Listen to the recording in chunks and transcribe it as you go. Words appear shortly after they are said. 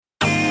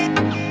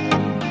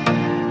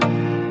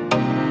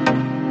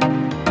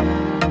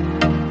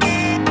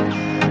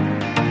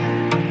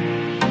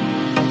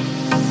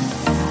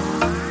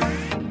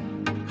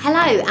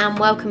and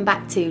welcome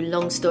back to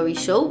Long Story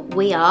Short.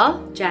 We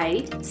are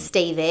Jade,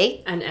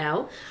 Stevie and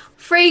Elle.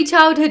 Three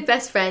childhood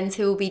best friends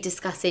who will be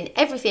discussing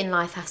everything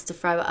life has to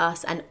throw at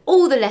us and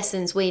all the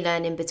lessons we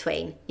learn in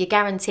between. You're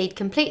guaranteed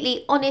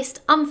completely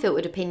honest,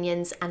 unfiltered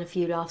opinions and a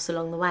few laughs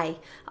along the way.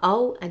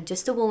 Oh, and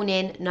just a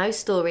warning, no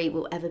story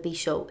will ever be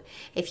short.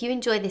 If you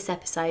enjoy this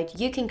episode,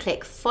 you can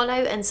click follow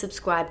and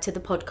subscribe to the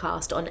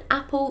podcast on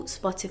Apple,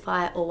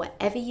 Spotify or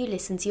wherever you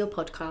listen to your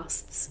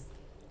podcasts.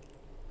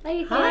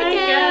 Hi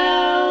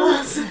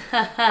girls!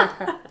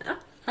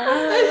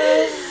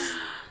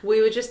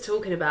 We were just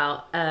talking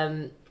about...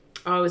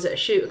 I was at a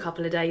shoot a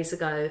couple of days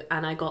ago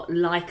and I got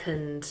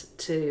likened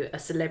to a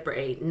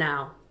celebrity.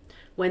 Now,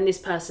 when this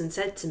person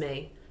said to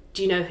me,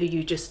 do you know who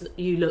you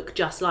look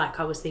just like?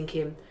 I was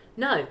thinking,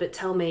 no, but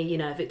tell me,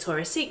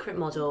 Victoria's Secret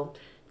model,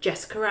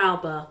 Jessica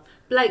Alba,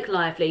 Blake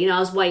Lively.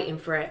 I was waiting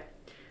for it.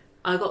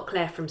 I got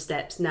Claire from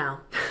Steps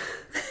now.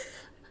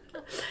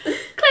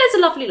 Claire's a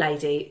lovely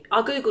lady.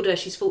 I googled her,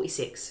 she's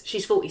 46.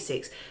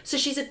 So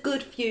she's a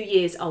good few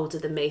years older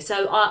than me.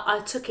 So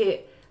I took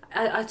it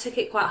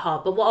quite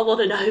hard, but what I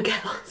want to know,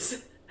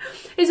 girls,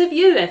 is have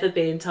you ever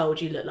been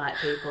told you look like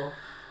people?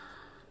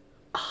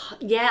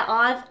 Yeah,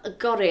 I've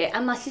got it.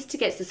 And my sister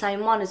gets the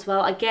same one as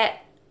well. And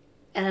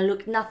I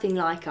look nothing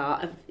like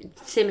her.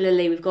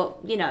 Similarly, we've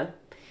got,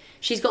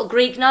 she's got a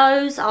Greek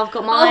nose, I've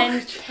got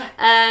mine.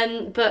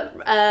 But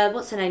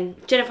what's her name?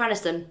 Jennifer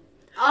Aniston.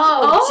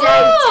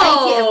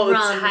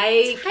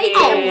 Jade, take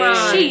it and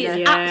run. She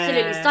is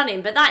absolutely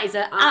stunning, but that is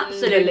an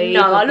absolute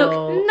no. I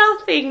look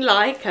nothing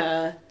like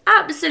her.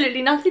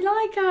 Absolutely nothing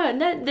like her.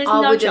 There's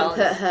I no wouldn't chance.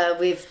 put her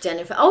with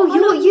Jennifer.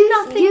 Nothing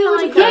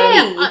like her.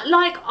 Yeah,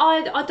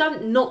 I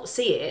don't not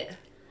see it.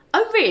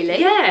 Oh, really?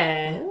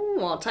 Yeah.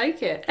 Oh, I'll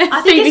take it.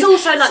 I think it's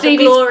also like Stevie's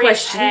the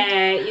glorious question.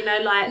 hair,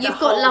 like You've the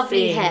got whole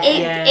lovely thing.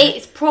 hair.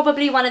 It's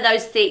probably one of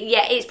those things.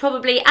 Yeah, it's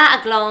probably at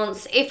a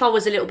glance. If I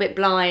was a little bit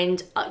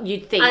blind,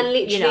 you'd think. And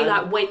literally,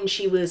 like when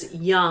she was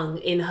young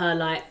in her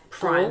like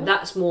prime,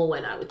 that's more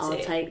when I would see I'll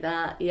it. take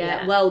that.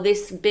 Yeah. Well,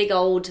 this big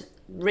old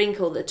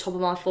wrinkle at the top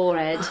of my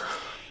forehead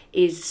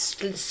is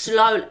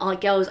slow.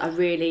 Girls,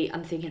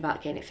 I'm thinking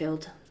about getting it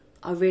filled.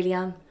 I really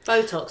am.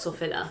 Botox or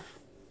filler?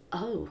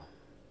 Oh.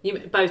 You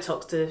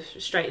Botox to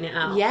straighten it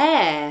out?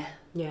 Yeah.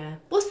 Yeah.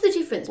 What's the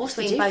difference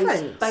between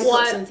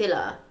Botox and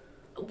filler?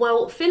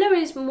 Well, filler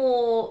is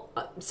more,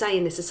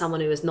 saying this as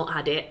someone who has not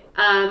had it,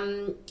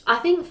 I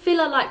think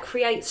filler like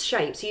creates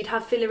shapes. So you'd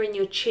have filler in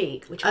your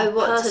cheek, which I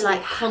personally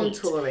to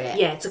contour it?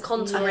 Yeah, to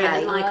contour it.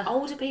 And like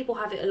older people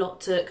have it a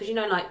lot because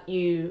like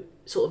you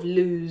sort of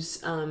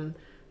lose,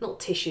 not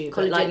tissue,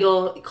 but like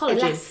your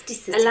collagen.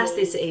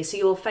 Elasticity. So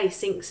your face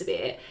sinks a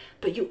bit.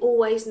 But you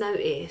always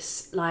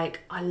notice, like,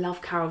 I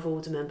love Carol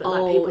Vorderman, but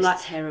like people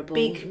like terrible.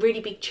 really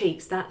big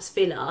cheeks, that's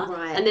filler.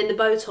 Right. And then the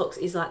Botox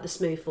is like the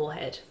smooth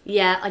forehead.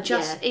 Yeah,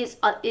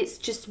 it's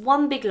just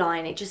one big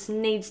line. It just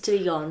needs to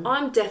be gone.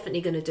 I'm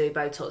definitely going to do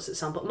Botox at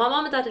some point. My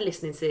mum and dad are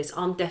listening to this.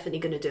 I'm definitely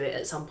going to do it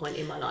at some point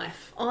in my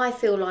life. I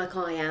feel like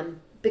I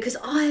am. Because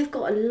I've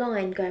got a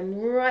line going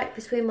right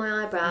between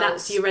my eyebrows.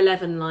 That's your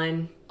 11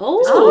 line. Oh,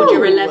 it's called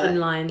your 11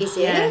 line. Is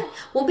it? Yeah.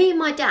 Well, me and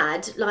my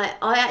dad, like,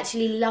 I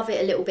actually love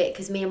it a little bit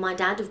because me and my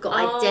dad have got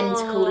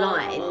identical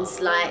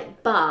lines.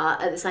 Like,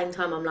 but at the same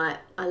time, I'm like,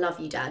 I love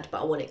you, Dad,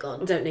 but I want it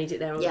gone. I don't need it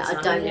there all the time.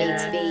 I don't need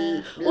to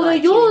be. Although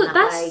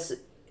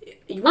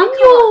when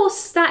you're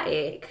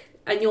static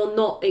and you're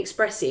not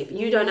expressive,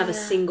 you don't have a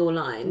single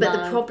line.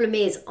 But the problem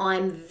is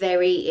I'm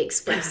very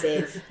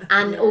expressive.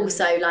 And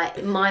also,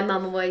 like, my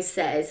mum always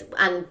says,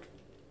 and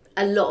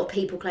a lot of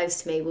people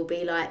close to me will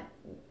be like,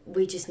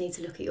 we just need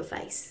to look at your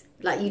face.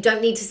 Like, you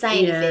don't need to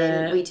say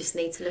anything. We just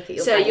need to look at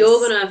your face. So you're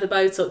going to have the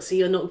Botox so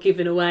you're not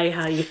giving away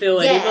how you feel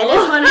anymore. Yeah, and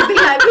everyone will be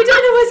like, we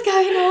don't know what's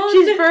going on.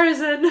 She's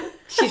frozen.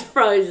 She's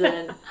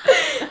frozen.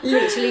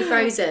 Literally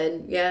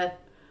frozen, yeah.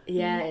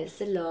 Yeah,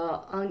 it's a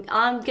lot.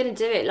 I'm going to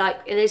do it.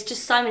 Like, there's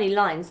just so many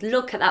lines.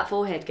 Look at that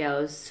forehead,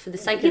 girls, for the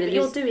sake of it. But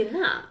you're doing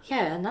that.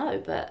 Yeah, I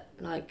know, but,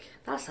 like,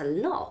 that's a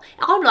lot.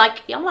 I'm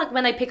like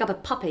when they pick up a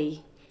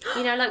puppy.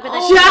 Like when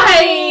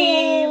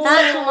Jade!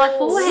 That's what my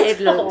forehead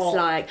looks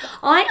like.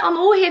 I'm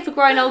all here for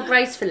growing old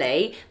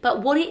gracefully,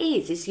 but what it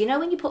is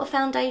when you put a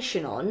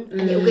foundation on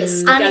and it will get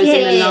goes in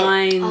the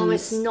lines. Oh,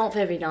 it's not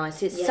very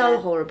nice. It's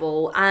so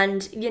horrible,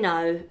 and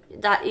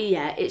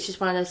it's just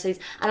one of those things.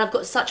 And I've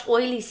got such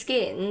oily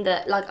skin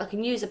that like I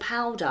can use a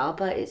powder,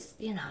 but it's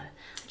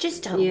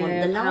just don't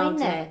want the line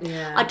there.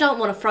 Yeah. I don't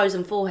want a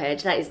frozen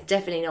forehead. That is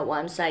definitely not what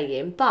I'm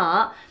saying,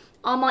 but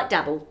I might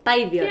dabble.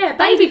 Baby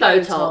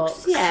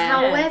Botox. Yeah.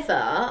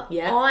 However,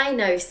 I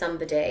know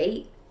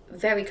somebody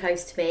very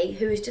close to me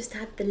who has just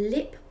had the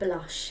lip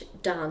blush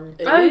done.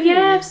 Oh,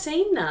 yeah, I've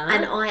seen that.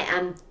 And I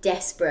am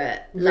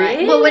desperate.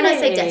 Really? Well, when I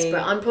say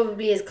desperate, I'm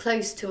probably as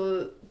close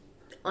to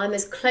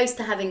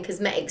having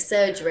cosmetic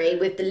surgery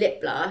with the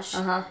lip blush.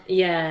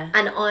 Yeah.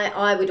 And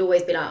I would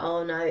always be like,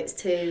 oh no, it's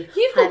too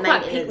You've high got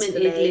quite maintenance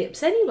pigmented for me.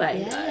 lips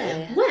anyway.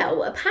 Yeah.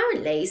 Well,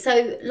 apparently.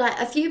 So, like,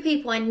 a few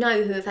people I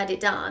know who have had it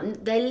done,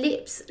 their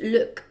lips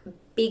look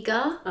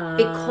bigger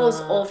because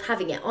of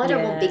having it. I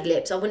don't want Yeah. big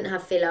lips. I wouldn't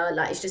have filler.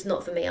 Like, it's just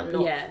not for me. I'm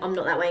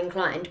not that way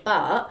inclined.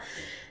 But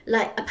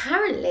like,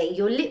 apparently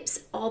your lips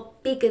are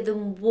bigger than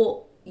what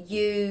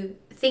you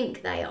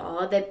think they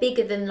are. They're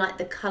bigger than like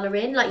the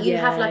colouring. Like, you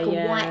have like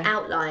a white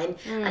outline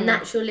and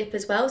that's your lip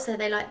as well. So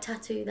they like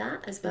tattoo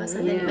that as well. So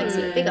then it makes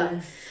it look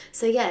bigger.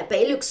 So yeah, but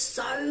it looks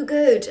so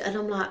good. And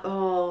I'm like,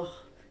 oh,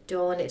 do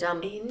I want it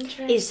done?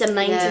 Interesting. It's a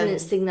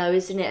maintenance thing though,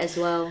 isn't it, as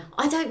well?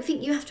 I don't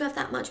think you have to have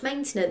that much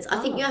maintenance. I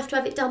think you have to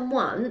have it done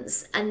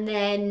once and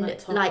then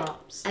like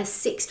top-ups. a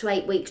 6 to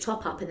 8 week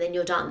top up and then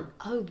you're done.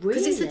 Oh, really?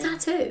 Because it's a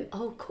tattoo.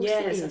 Oh, of course Yeah,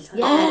 it it's a is.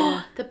 tattoo.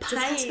 Oh, the It's a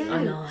pain. tattoo.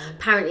 I know.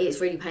 Apparently it's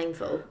really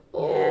painful.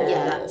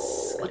 Yeah.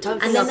 I don't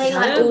And think then I they could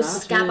like handle all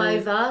that. scab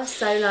over.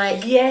 So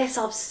like, Yes,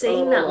 I've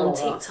seen that on Oh.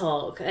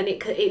 TikTok, and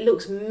it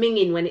looks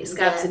minging when it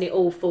scabs Yeah. and it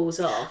all falls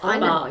off. I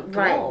know, my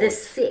right? God. The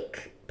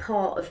sick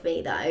part of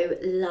me though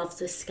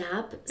loves a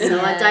scab,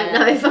 so I don't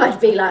know if I'd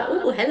be like,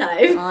 oh, hello.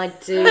 I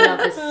do love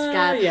a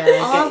scab. Yeah,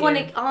 I I get want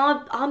you. to.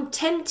 I'm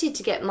tempted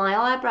to get my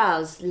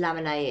eyebrows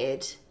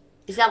laminated.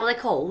 Is that what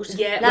they're called?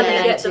 Yeah,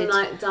 laminated. get them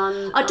like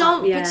done. I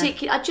don't yeah.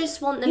 particularly. I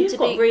just want them You've to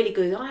got be. really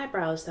good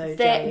eyebrows though,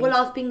 Jade. Well,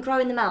 I've been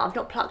growing them out. I've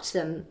not plucked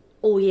them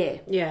all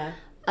year. Yeah.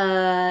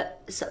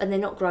 So, and they're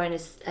not growing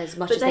as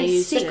much But as they they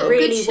used sit to. got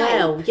really good shape.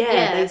 well. Yeah,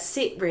 Yeah. they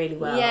sit really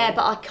well. Yeah,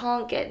 but I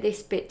can't get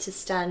this bit to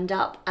stand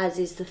up, as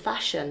is the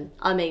fashion.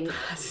 I mean,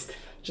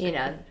 you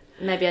know,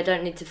 maybe I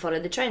don't need to follow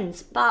the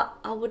trends, but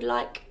I would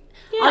like.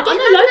 Yeah, I get I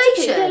know loads of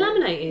people get lamination.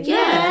 laminated.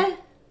 Yeah.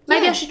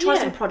 Maybe Yeah, I should try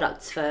yeah. some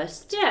products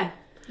first. Yeah.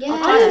 Yeah.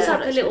 I use like a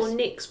Products little first.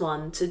 NYX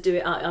one to do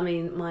it. I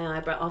mean, my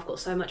eyebrow. I've got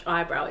so much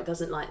eyebrow, it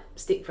doesn't like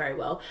stick very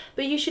well.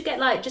 But you should get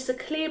like just a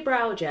clear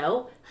brow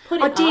gel.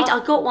 Put it I did.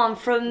 up. I got one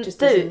from Just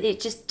Boot. doesn't- It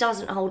just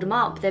doesn't hold them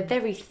up. They're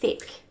very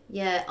thick.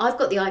 Yeah, I've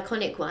got the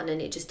iconic one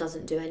and it just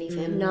doesn't do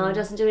anything. No, it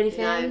doesn't do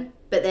anything. No.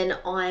 But then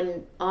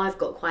I've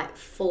got quite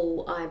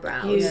full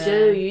eyebrows.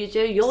 You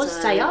do. Yours So,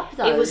 stay up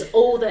though. It was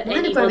all that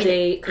Mine are growing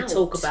anybody could out.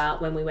 talk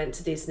about when we went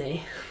to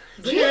Disney.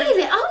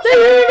 Really? Oh, Do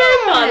you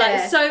yeah. remember?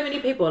 Like, so many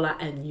people are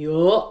like, and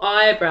your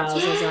eyebrows. I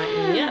was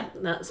like, yeah,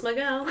 that's my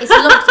girl. It's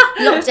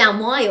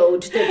lockdown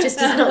wild that just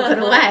has not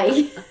gone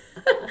away.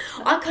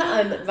 I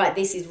can't. Right,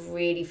 this is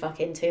really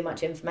fucking too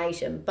much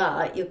information,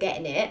 but you're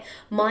getting it.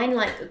 Mine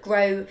like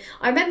grow.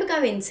 I remember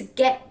going to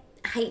get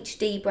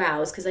HD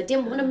brows because I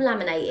didn't want them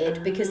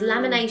laminated because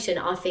lamination,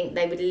 I think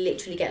they would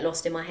literally get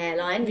lost in my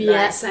hairline. Yeah,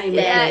 Like, same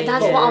they're with me.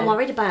 That's Yeah. what I'm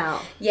worried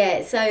about.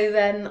 Yeah, so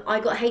I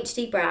got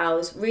HD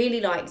brows,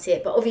 really liked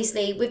it, but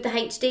obviously with the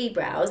HD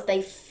brows,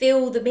 they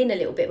fill them in a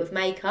little bit with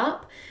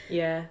makeup.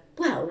 Yeah.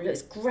 Well, it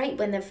looks great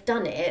when they've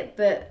done it,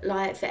 but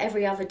like for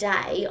every other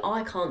day,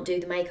 I can't do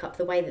the makeup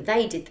the way that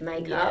they did the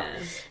makeup.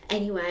 Yeah.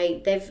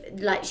 Anyway,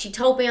 she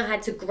told me I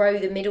had to grow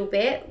the middle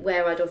bit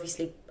where I'd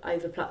obviously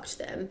overplucked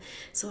them.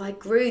 So I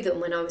grew them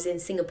when I was in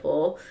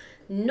Singapore.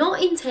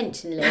 Not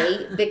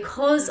intentionally,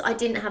 because I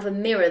didn't have a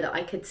mirror that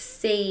I could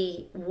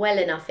see well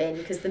enough in,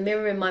 because the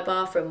mirror in my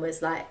bathroom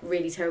was like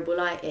really terrible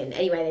lighting.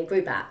 Anyway, they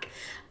grew back.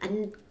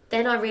 And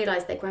then I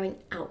realised they're growing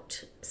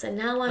out. So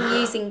now I'm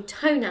using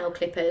toenail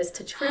clippers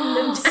to trim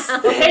them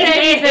down.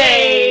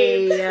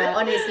 Baby!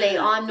 Honestly,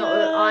 I'm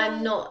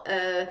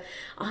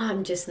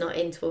just not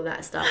into all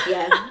that stuff.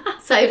 Yeah.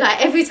 So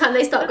like every time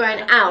they start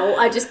growing out,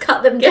 I just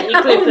cut them Get down.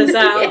 your clippers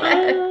out.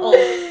 Yeah.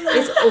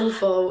 It's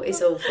awful.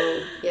 It's awful.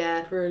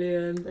 Yeah.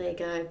 Brilliant. There you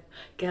go.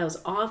 Girls,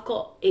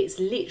 it's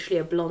literally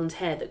a blonde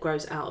hair that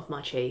grows out of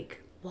my cheek.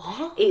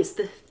 What? It's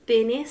the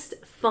thinnest,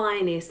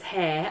 finest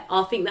hair.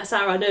 I think that's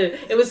how I knew.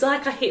 It was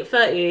like I hit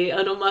 30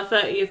 and on my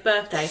 30th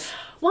birthday.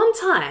 One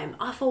time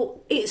I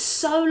thought it's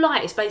so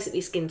light, it's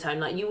basically skin tone,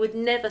 like you would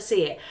never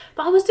see it.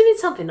 But I was doing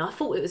something, I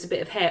thought it was a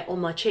bit of hair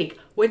on my cheek.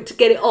 Went to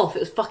get it off, it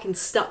was fucking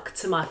stuck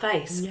to my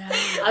face. No.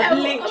 I've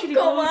literally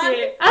got pulled one.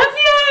 it. Have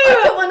you?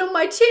 I've got one on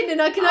my chin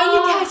and I can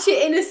only catch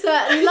it in a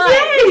certain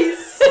light.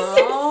 Yes!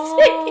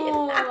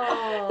 Oh.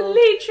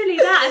 Literally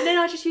that, and then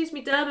I just use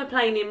my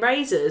dermaplaning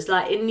razors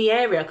like in the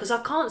area because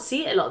I can't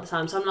see it a lot of the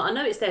time. So I'm like, I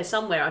know it's there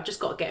somewhere. I've just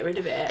got to get rid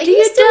of it. Are Do you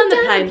you still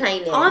dermaplane?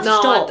 dermaplaning? I've No,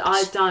 stopped.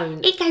 I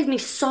don't. It gave me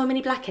so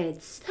many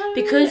blackheads Oh,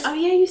 because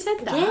really? Oh yeah, you said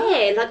that.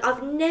 yeah, like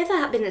I've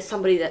never been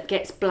somebody that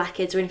gets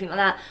blackheads or anything like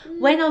that.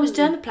 When I was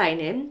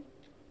dermaplaning,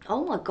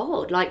 oh my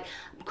god, like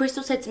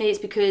Crystal said to me, it's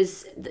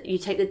because you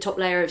take the top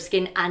layer of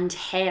skin and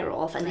hair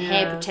off, and the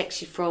hair Yeah.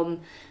 protects you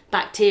from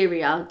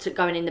bacteria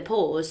going in the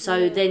pores. So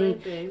Yeah,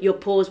 then maybe. your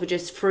pores were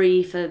just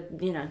free for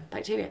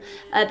bacteria.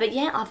 But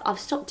yeah, I've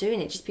stopped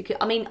doing it just because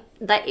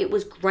that it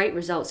was great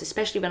results,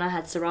 especially when I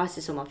had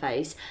psoriasis on my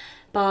face.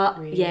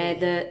 But yeah,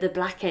 the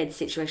blackhead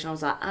situation, I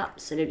was like,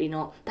 absolutely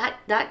not.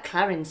 That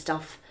Clarins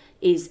stuff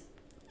is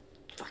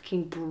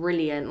fucking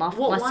brilliant. What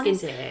my one skin,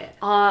 is it?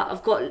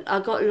 I've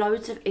got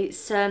loads of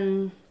it's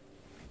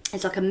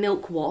like a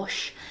milk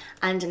wash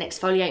and an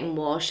exfoliating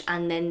wash,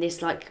 and then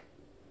this like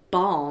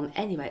balm.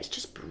 Anyway, it's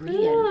just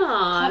brilliant.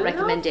 I Can't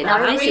recommend it.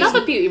 love Now, that. this We love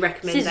is- a beauty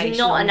recommendation. This is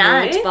not on an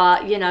ad, here.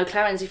 but you know,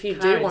 Clarence, if you do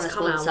Clarence, want to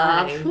come our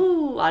sponsor, way.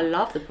 whew, I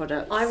love the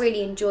product. I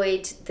really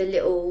enjoyed the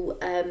little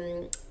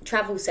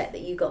travel set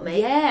that you got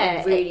me.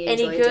 Yeah, I really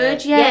any enjoyed good?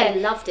 it. Yeah.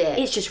 Loved it.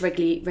 It's just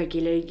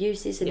regular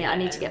use, isn't it? I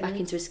need to Yeah. get back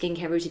into a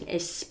skincare routine,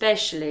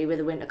 especially with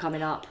the winter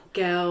coming up.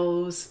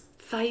 Girls,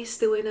 Faye's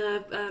still in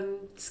a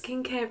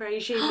skincare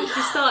regime that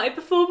she started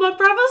before my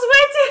brother's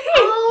wedding.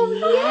 Oh,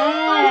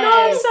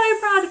 yes. I'm so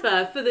proud of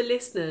her. For the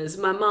listeners,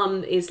 my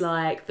mum is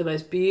like the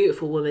most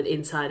beautiful woman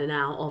inside and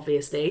out,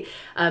 obviously.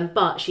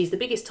 But she's the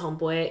biggest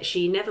tomboy.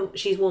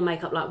 She's worn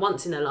makeup like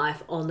once in her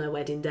life on her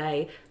wedding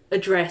day. A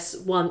dress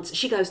once.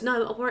 She goes,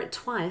 no, I wore it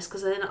twice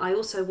because then I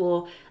also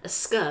wore a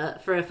skirt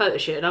for a photo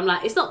shoot. And I'm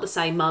like, it's not the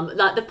same, mum.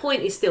 Like, the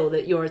point is still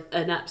that you're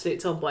an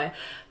absolute tomboy.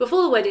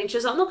 Before the wedding, she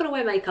was like, I'm not going to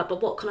wear makeup,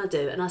 but what can I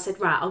do? And I said,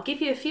 right, I'll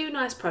give you a few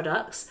nice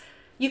products.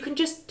 You can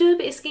just do a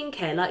bit of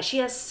skincare. Like, she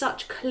has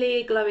such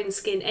clear, glowing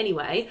skin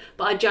anyway.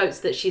 But I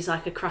joked that she's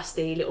like a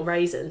crusty little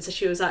raisin. So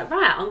she was like,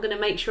 right, I'm going to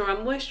make sure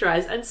I'm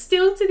moisturised. And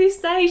still to this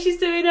day, she's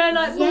doing her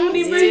like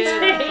morning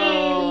routine.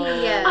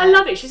 Yeah. I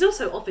love it. She's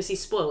also obviously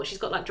spoiled. She's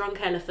got like Drunk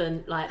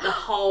Elephant, like the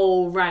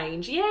whole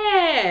range.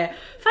 Yeah.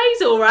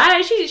 Faye's all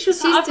right. She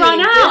was like, I've run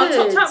doing out.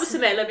 good. Topped up with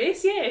some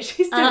Elemis. Yeah,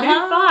 she's doing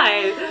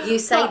fine. You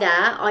say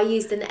that. I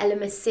used an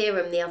Elemis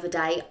serum the other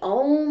day.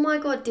 Oh my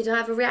God, did I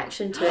have a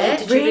reaction to it?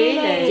 Did you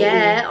really?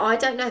 Yeah, I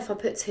don't know if I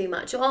put too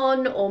much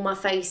on or my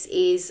face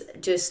is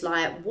just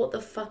like, what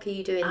the fuck are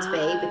you doing to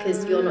me?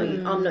 Because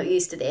I'm not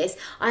used to this.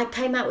 I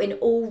came out in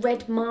all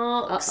red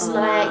marks.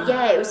 Like,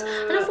 yeah, it was,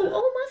 and I thought,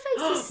 oh,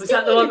 my face is Was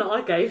that the one stinging.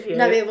 that I gave you?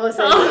 No, it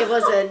wasn't. It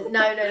wasn't.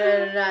 No.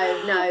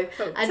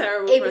 Felt And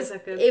terrible it for a was.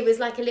 second. It was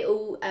like a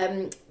little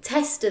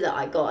tester that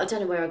I got. I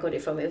don't know where I got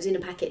it from. It was in a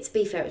packet. To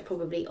be fair, it was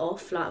probably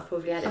off. Like, I've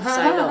probably had it for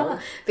so long.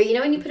 But you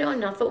know, when you put it on,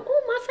 and I thought,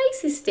 oh, my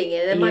face is stinging.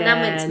 And then my nan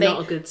went to me,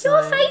 not a good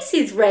your sign. face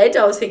is red.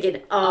 I was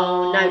thinking,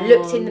 oh no.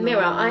 Looked in the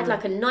mirror. I had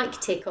like a Nike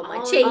tick on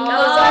my cheek. I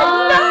was like,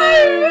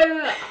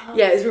 no.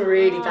 Yeah, it was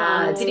really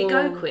bad. Did it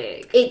go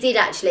quick? It did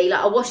actually.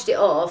 Like, I washed it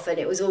off and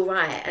it was all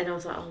right. And I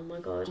was like, oh my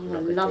God. I'm I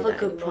not gonna love do a that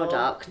good anymore.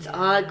 product.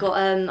 I got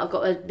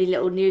a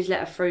little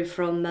newsletter through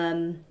from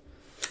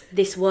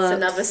This Works. It's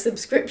another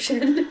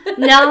subscription.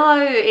 No,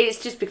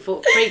 it's just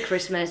before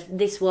pre-Christmas.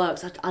 This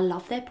Works. I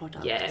love their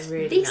product. Yeah,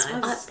 really This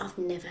nice. I've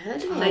never heard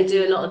of it. They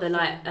do a lot of the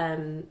like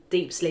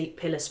deep sleep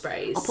pillar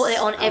sprays. I put it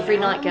on every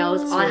night,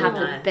 girls. I have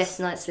the nice. best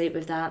night's sleep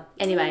with that.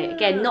 Anyway,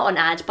 again, not an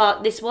ad,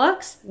 but This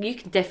Works. You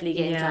can definitely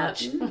get in Yeah.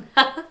 touch.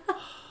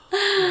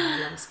 I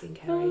love a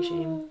skincare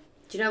regime.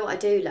 Do you know what I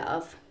do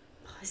love?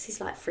 Oh, this is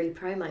like free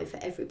promo for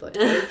everybody.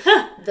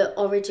 The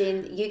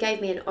Origin, you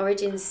gave me an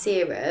Origin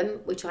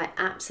serum, which I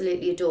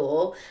absolutely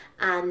adore,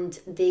 and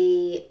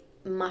the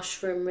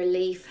Mushroom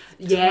Relief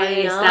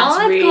Yes, toner. that's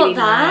I've really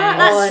got that. nice.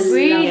 That's Oh, I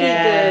really love it.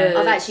 good.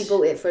 I've actually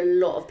bought it for a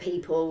lot of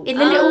people. in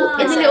the little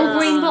presents.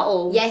 green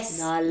bottle. Yes,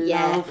 I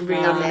yeah, love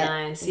Really love that. it.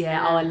 nice.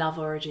 Yeah. Oh, I love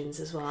Origins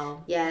as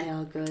well. Yeah. They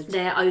are good.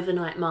 Their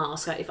overnight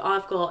mask. Like, if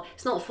I've got,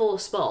 it's not 4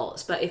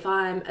 spots, but if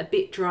I'm a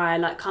bit dry,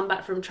 like come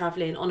back from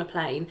travelling on a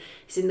plane,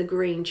 it's in the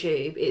green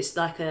tube. It's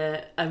like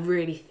a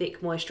really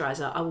thick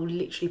moisturiser. I will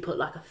literally put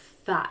like a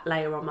fat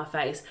layer on my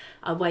face.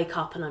 I wake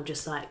up and I'm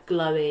just like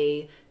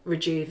glowy,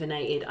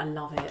 rejuvenated. I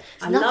love it.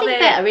 I love Nothing it.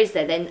 better, is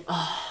there, than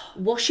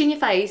washing your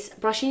face,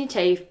 brushing your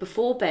teeth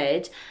before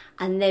bed,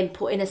 and then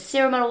putting a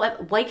serum on, or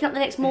whatever, waking up the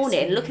next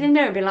morning, looking in the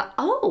mirror and being like,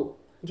 oh,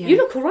 Yeah. you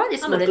look all right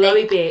this I'm a morning.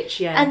 glowy bitch,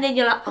 yeah. And then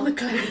you're like, I'm a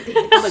glowy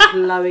bitch. I'm a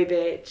glowy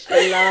bitch.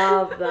 I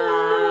love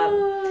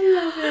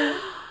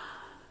that.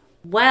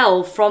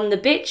 Well, from the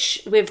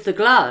bitch with the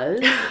glow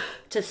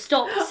to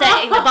stop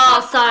setting the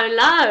bar so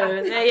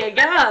low. There you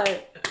go.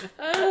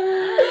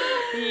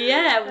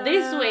 Yeah,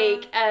 this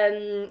week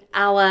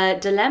our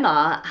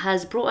dilemma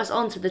has brought us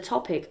on to the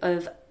topic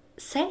of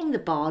setting the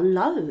bar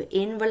low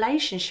in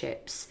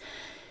relationships.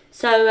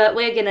 So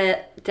we're going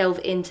to delve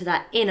into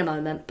that in a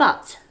moment.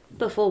 But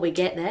before we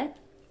get there,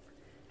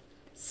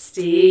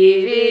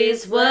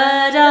 Stevie's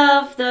word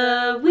of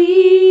the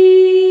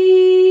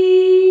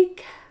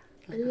week.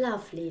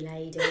 Lovely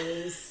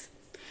ladies.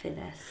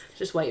 Finesse.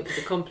 Just waiting for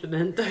the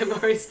compliment.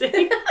 Don't worry,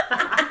 Steve.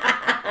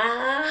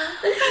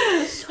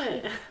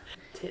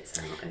 Tits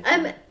out.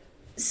 Okay.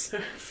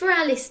 For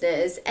our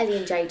listeners, Ellie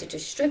and Jade are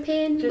just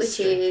stripping, Just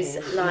which is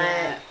stripping, like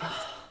yeah.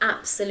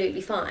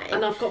 absolutely fine.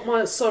 And I've got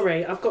my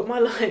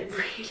like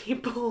really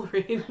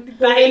boring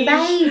Boring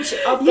beige.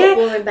 I've got Yeah,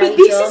 boring but beige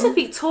this on. is a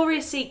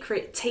Victoria's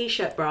Secret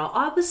t-shirt bra.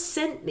 I was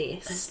sent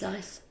this That's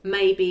nice.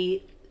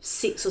 maybe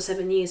 6 or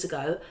 7 years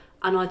ago,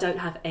 and I don't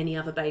have any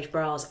other beige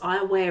bras.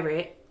 I wear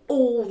it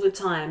all the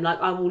time. Like,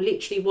 I will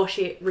literally wash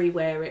it,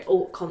 rewear it,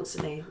 all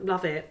constantly.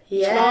 Love it.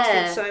 Yeah. It's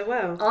lasted so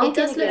well. I'm It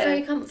does gonna look get-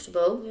 very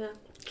comfortable. Yeah.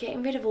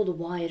 Getting rid of all the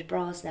wired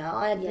bras now.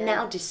 I Yeah.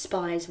 now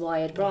despise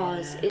wired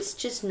bras. Yeah. It's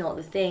just not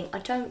the thing. I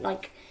don't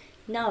like.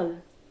 No.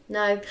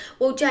 No.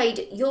 Well,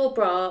 Jade, your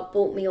bra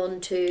brought me on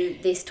to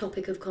this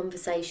topic of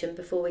conversation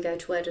before we go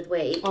to Word of the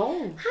Week. Oh.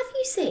 Have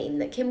you seen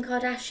that Kim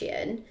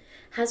Kardashian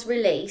has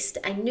released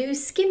a new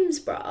Skims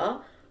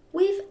bra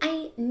with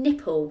a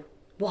nipple.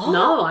 What?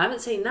 No, I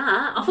haven't seen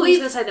that. I thought you were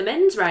going to say the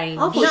men's range.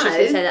 I thought she was No.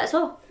 going to say that as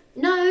well.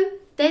 No,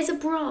 there's a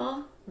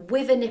bra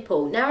with a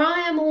nipple. Now, I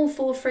am all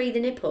for free the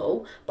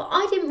nipple, but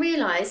I didn't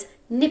realise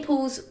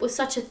nipples were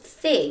such a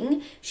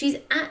thing. She's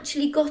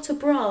actually got a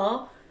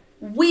bra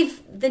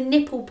with the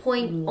nipple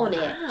point on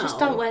it. Just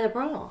don't wear the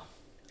bra.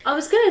 I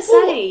was going to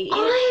say...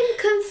 I'm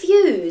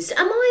confused.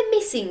 Am I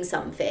missing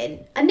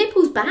something? A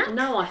nipple's back?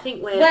 No, I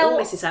think we're Well- all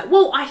missing that.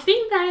 Well, I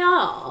think they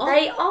are.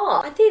 They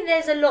are. I think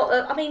there's a lot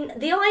of... I mean,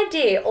 the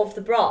idea of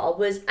the bra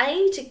was,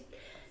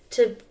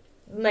 to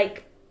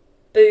make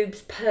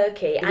boobs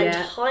perky and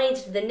Yeah. hide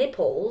the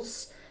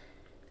nipples,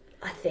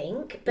 I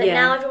think. But Yeah.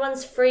 now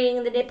everyone's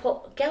freeing the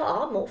nipple. Girl,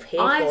 I'm not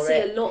here I for see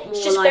it. a lot more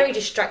It's just like- very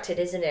distracted,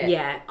 isn't it?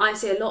 Yeah, I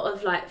see a lot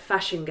of like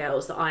fashion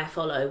girls that I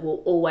follow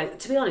will always,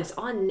 to be honest,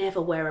 I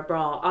never wear a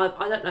bra.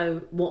 I don't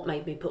know what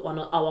made me put one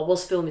on. Oh, I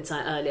was filming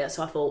something earlier,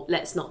 so I thought,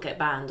 let's not get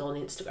banned on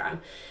Instagram.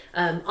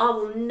 I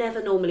will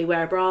never normally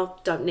wear a bra,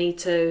 don't need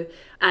to,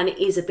 and it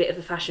is a bit of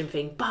a fashion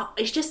thing, but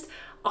it's just,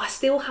 I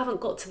still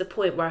haven't got to the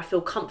point where I feel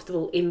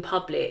comfortable in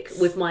public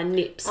with my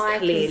nips I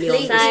clearly on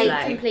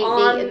display.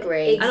 completely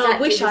agree. And I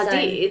wish exactly the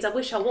I same. did, I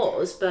wish I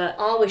was, but...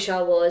 I wish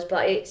I was,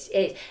 but it's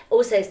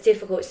also it's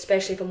difficult,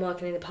 especially if I'm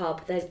working in the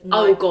pub. There's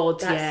Oh, God,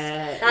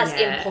 that's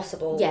yeah.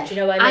 impossible. Yeah. Do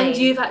you know what I mean? And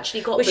you've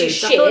actually got Which is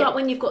boobs. I feel shit. like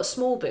when you've got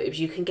small boobs,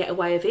 you can get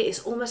away with it.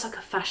 It's almost like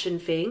a fashion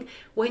thing.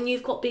 When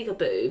you've got bigger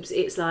boobs,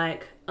 it's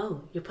like,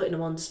 oh, you're putting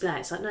them on display.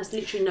 It's like, no, it's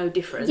literally no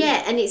different.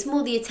 Yeah, and it's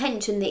more the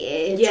attention that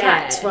it Yeah,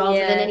 attracts rather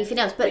yeah. than anything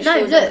else. But Which no,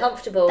 feels look,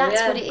 uncomfortable, that's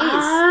yeah. what it is.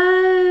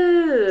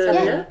 Oh.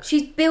 Yeah,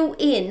 she's built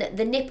in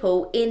the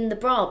nipple in the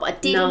bra, but I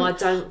didn't. No, I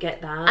don't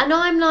get that. And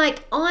I'm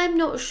like, I'm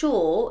not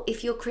sure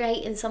if you're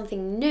creating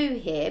something new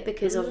here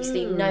because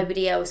obviously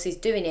nobody else is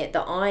doing it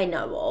that I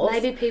know of.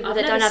 Maybe people I've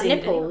that never don't have seen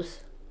nipples.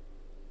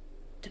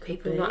 Do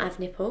people not have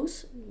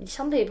nipples?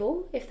 Some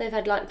people, if they've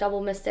had like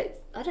double mastect,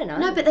 I don't know.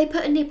 No, but they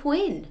put a nipple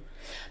in.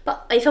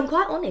 But if I'm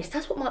quite honest,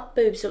 that's what my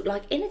boobs look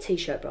like in a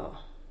t-shirt bra.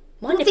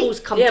 My Well, nipples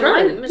come yeah, through.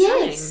 mine- Same.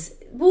 Yes.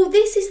 Well,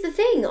 this is the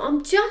thing.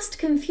 I'm just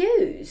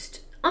confused.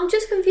 How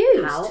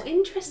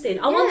interesting.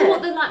 I wonder Yeah.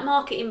 what the like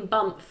marketing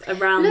bump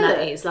around Look,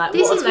 that is. Like,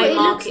 this what is have what they it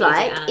looks marketed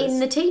like it as? in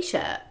the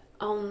t-shirt.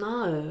 Oh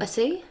no. I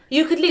see.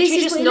 You could This literally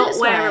is just what it not looks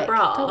wear a like.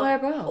 bra. Don't wear a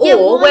bra. Or Yeah,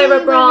 why wear are a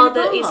you bra wearing a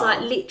that bra? is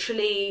like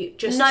literally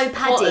just No padding,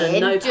 cotton,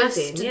 no just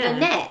padding. Yeah. the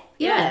net.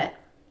 Yeah.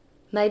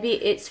 Maybe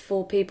it's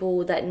for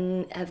people that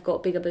have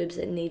got bigger boobs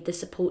that need the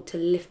support to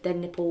lift their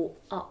nipple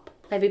up.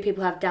 Maybe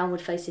people have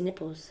downward facing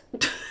nipples.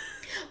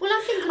 Well,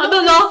 I think I'm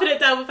not laughing at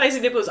downward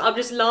facing nipples. I'm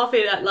just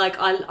laughing at like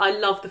I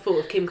love the thought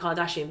of Kim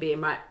Kardashian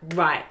being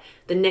right.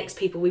 The next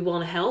people we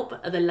want to help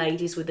are the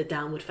ladies with the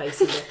downward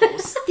facing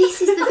nipples.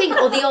 this is the thing,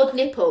 or the odd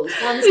nipples.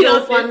 One's The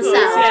north, odd one's nipples,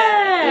 south.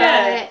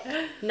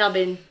 yeah.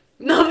 Nubbin.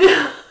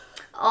 No.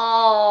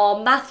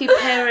 Oh, Matthew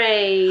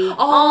Perry.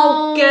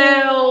 Oh,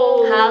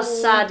 girl. How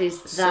sad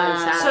is that?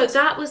 sad. So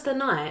that was the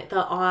night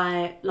that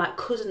I like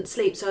couldn't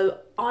sleep. So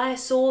I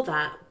saw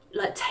that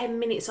like 10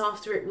 minutes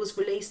after it was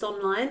released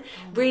online,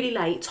 really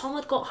late. Tom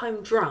had got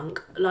home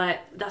drunk. Like,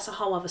 that's a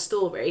whole other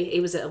story. He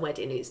was at a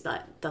wedding. He's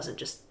like, doesn't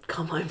just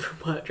come home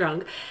from work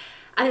drunk.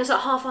 And it was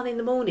like 1:30 in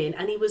the morning,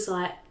 and he was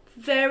like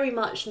very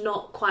much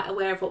not quite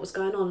aware of what was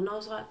going on. And I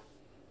was like,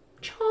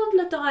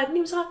 Chandler died. And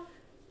he was like,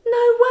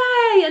 no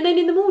way. And then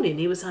in the morning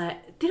he was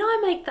like, did I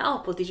make that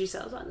up or did you say?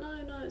 I was like,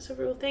 no, it's a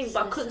real thing.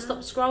 But I couldn't stop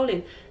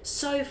scrolling.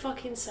 So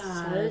fucking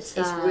sad. So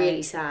It's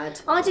really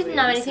sad. I didn't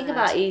know really anything sad.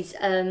 about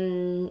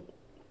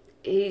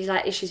his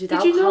like issues with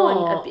Did you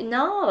alcohol. not?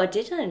 No, I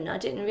didn't. I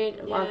didn't really.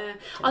 Yeah,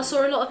 I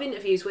saw a lot of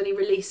interviews when he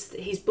released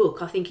his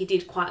book. I think he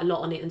did quite a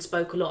lot on it and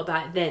spoke a lot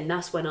about it then.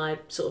 That's when I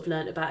sort of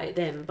learnt about it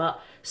then. But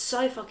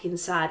so fucking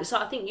sad. So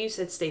I think you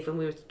said, Steve, when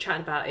we were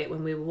chatting about it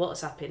when we were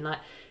WhatsApping, like,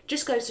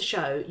 just goes to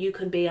show you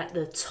can be at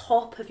the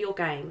top of your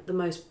game,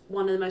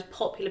 one of the most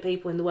popular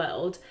people in the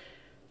world,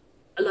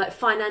 like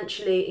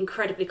financially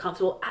incredibly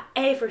comfortable, at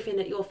everything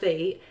at your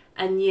feet,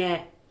 and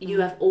yet you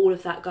have all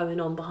of that going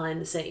on behind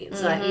the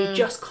scenes. Like, you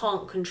just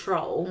can't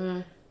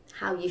control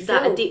How you feel.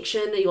 that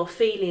addiction, your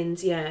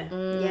feelings. Yeah.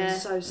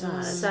 So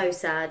sad. So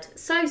sad.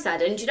 So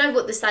sad. And do you know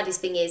what the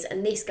saddest thing is?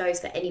 And this goes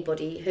for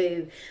anybody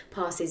who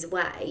passes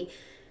away.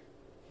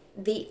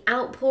 The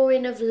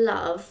outpouring of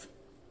love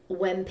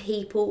when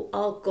people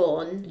are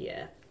gone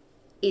Yeah.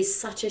 is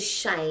such a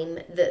shame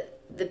that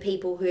the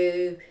people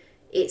who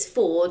it's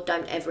for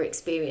don't ever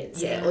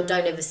experience it or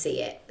don't ever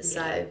see it.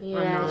 So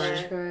Yeah, know.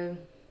 that's true.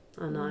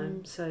 I know.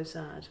 So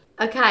sad.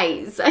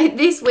 okay, so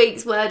this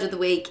week's word of the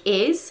week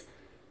is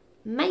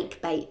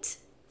make bait.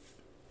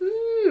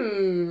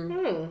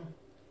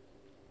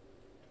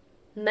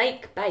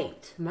 Make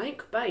bait.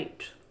 Make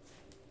bait.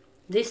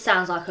 This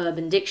sounds like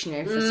Urban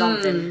Dictionary for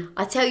something.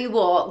 I tell you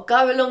what,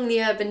 go along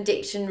the Urban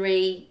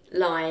Dictionary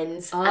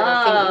lines and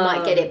I think you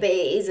might get it, but it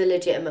is a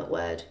legitimate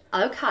word.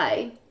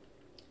 Okay.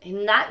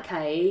 In that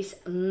case,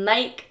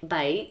 make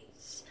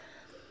baits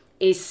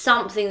is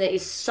something that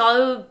is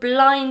so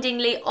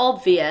blindingly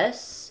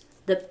obvious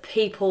that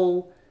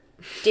people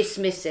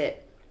dismiss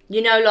it.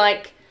 You know,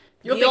 like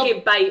You're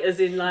thinking bait as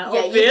in like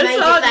Yeah, obvious, you've made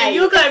it aren't bait.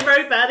 you? You're going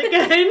very bad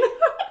again.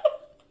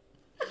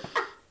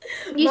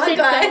 You My said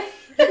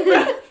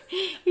guy.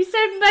 you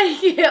said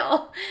make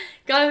it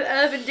go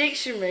Urban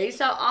Dictionary,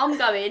 so I'm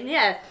going,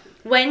 yeah.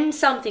 When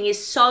something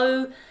is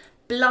so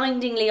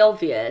blindingly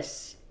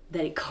obvious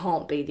that it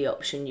can't be the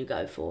option you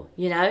go for,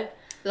 you know?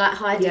 Like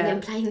hiding Yeah.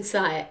 in plain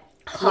sight.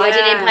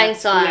 Hiding in plain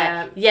sight.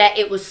 Yeah. Yeah,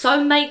 it was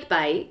so make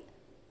bait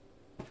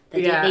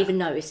they Yeah. didn't even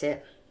notice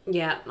it.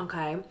 Yeah,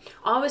 okay.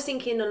 I was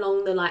thinking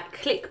along the like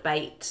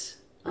clickbait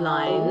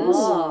lines.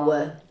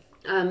 Oh.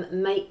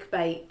 Make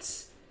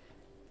bait.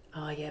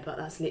 Oh yeah, but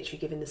that's literally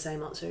giving the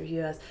same answer as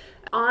you as.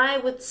 I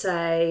would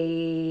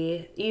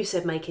say you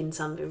said making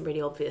something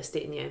really obvious,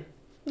 didn't you?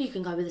 You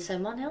can go with the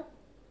same one now.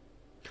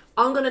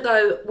 I'm gonna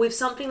go with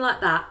something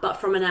like that, but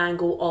from an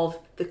angle of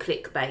the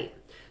clickbait.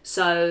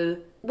 So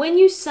when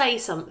you say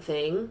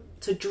something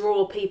to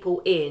draw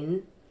people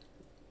in,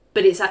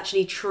 but it's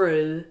actually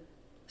true,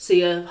 so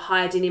you're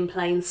hiding in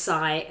plain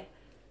sight,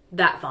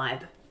 that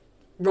vibe.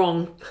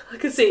 Wrong. I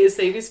can see it in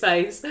Stevie's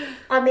face.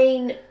 I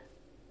mean,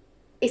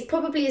 it's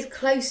probably as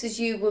close as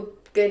you were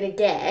going to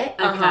get.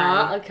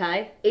 Okay.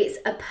 Okay. It's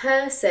a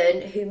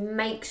person who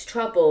makes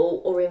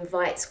trouble or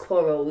invites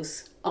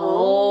quarrels.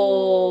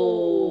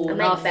 Oh, A a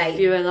make bait.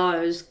 few of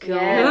those. God.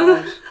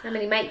 Yeah. How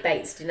many make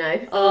baits do you know?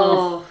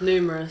 Oh,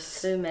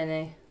 Numerous. too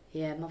many.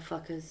 Yeah,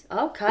 motherfuckers.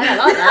 Okay, I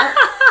like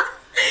that.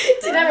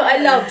 Do you know what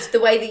I loved? The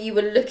way that you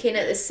were looking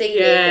at the ceiling.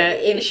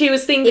 Yeah, she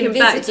was thinking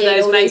back to envisaging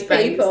those all these make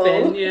baits people.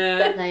 then.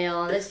 Yeah. They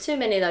are. There's too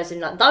many of those in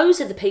life.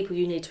 Those are the people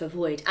you need to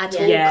avoid at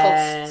all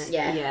Yeah. costs.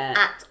 Yeah. Yeah.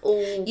 At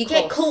all You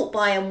get costs. caught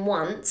by them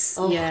once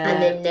Yeah.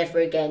 and then never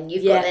again.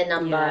 You've Yeah. got their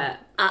number. Yeah.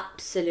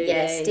 Absolutely.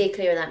 Yeah, steer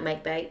clear of that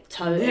make bait.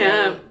 Totally.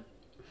 Yeah.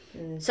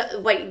 So,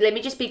 wait, let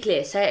me just be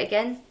clear. Say it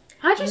again.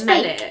 How do you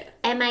spell Make. it?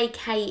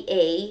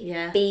 MAKE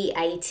Yeah.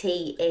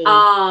 BATE.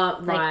 Ah,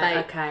 Make right, bait.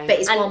 okay. But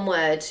it's And- one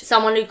word.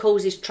 Someone who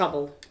causes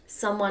trouble.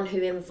 Someone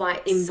who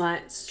invites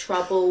Invites.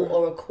 trouble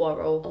or a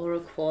quarrel. Or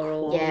a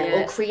quarrel.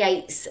 Yeah, or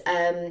creates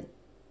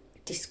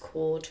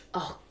discord.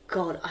 Oh,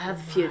 God. I have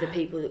a few of the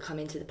people that come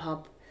into the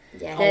pub.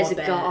 Yeah. There's I a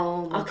bet. guy.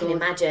 Oh, my I can God.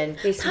 imagine.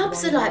 This is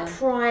Pubs are one like guy.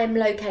 prime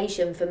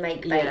location for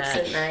make baits, Yeah.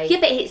 aren't they? Yeah,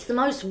 but it's the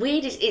most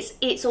weirdest.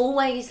 It's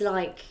always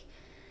like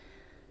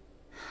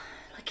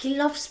he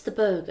loves the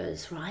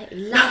burgers, right? He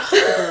loves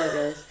the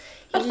burgers.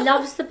 He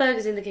loves the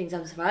burgers in the King's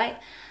Arms, right?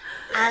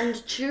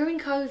 And during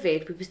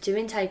COVID, we was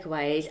doing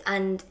takeaways,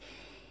 and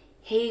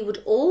he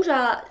would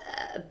order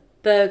a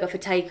burger for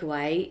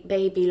takeaway, but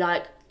he'd be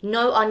like,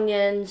 no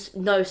onions,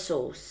 no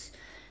sauce.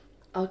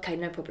 Okay,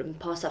 no problem.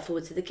 Pass that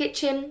forward to the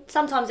kitchen.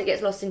 Sometimes it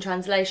gets lost in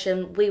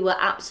translation. We were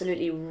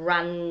absolutely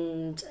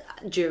rammed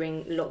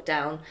during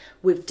lockdown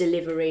with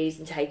deliveries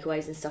and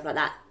takeaways and stuff like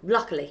that.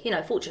 Luckily,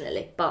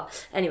 fortunately.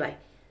 But anyway.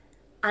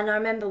 And I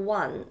remember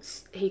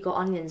once he got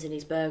onions in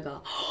his burger.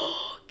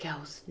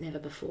 Girls, never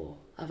before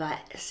have I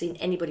seen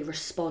anybody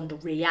respond or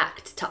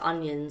react to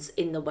onions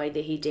in the way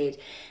that he did.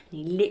 And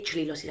he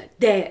literally lost. He's like,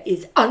 there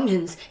is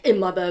onions in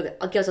my burger.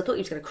 Girls, I thought he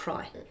was going to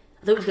cry.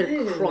 I thought he was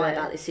going to cry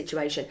about this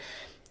situation.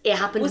 It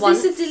happened Was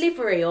once. this a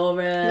delivery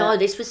or a... No,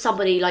 this was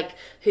somebody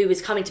who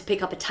was coming to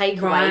pick up a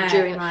takeaway Right,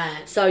 during.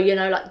 right. So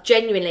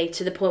genuinely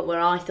to the point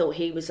where I thought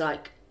he was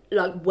like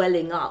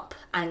welling up,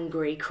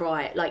 angry,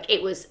 cry.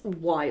 It was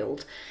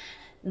wild.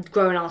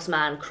 Grown ass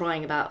man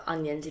crying about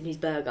onions in his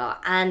burger,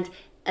 and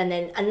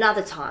then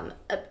another time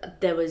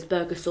there was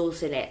burger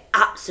sauce in it.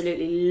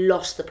 Absolutely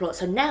lost the plot.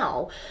 So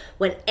now,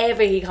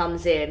 whenever he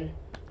comes in,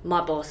 my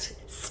boss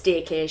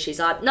steer clear. She's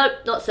like, nope,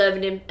 not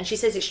serving him, and she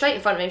says it straight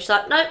in front of him. She's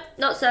like, nope,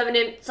 not serving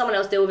him. Someone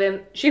else deal with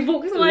him. She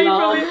walks away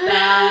from him.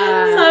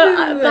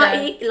 So,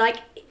 but he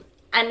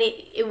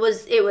it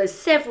was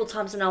several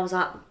times, and I was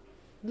like,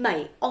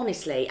 mate,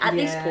 honestly,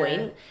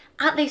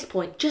 at this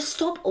point, just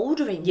stop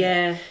ordering.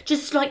 Yeah.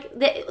 Just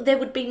there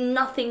would be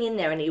nothing in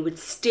there, and he would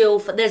still.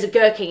 There's a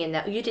gherkin in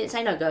there. You didn't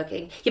say no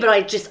gherkin. Yeah, but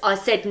I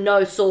said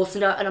no sauce,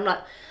 and I'm like,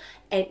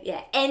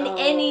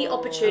 any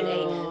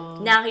opportunity.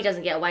 Now he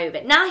doesn't get away with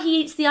it. Now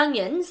he eats the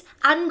onions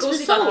and Of course the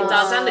he sauce. fucking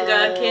does, and the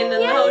gherkin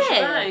and the whole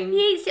Yeah, shebang. he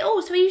eats it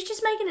all. So he was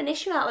just making an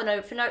issue out of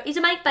no for no. He's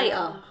a make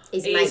baiter.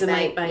 He's He's a make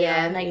make bait. baiter.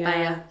 Yeah. Make Yeah.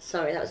 baiter.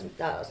 Sorry, that was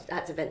I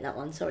had to vent that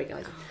one. Sorry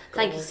guys.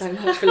 Thank you so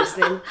much for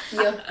listening.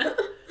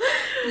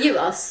 You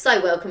are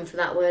so welcome for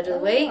that word of the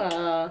week.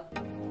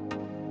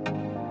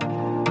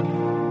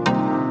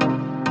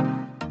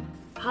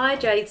 Hi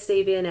Jade,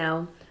 Stevie and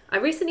Elle. I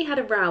recently had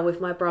a row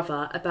with my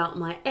brother about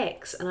my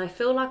ex, and I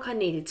feel like I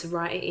needed to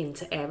write it in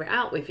to air it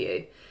out with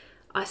you.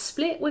 I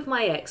split with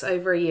my ex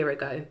over a year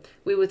ago.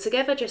 We were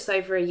together just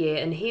over a year,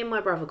 and he and my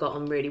brother got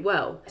on really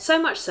well.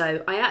 So much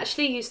so, I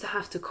actually used to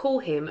have to call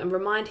him and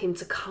remind him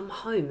to come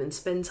home and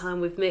spend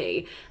time with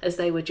me, as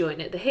they were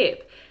joined at the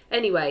hip.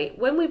 Anyway,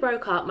 when we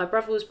broke up, my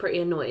brother was pretty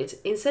annoyed.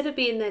 Instead of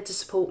being there to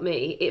support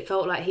me, it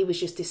felt like he was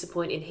just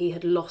disappointed he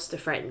had lost a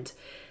friend.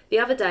 The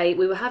other day,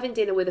 we were having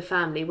dinner with a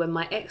family when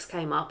my ex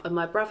came up and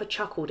my brother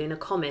chuckled in a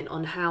comment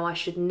on how I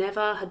should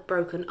never had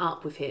broken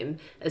up with him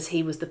as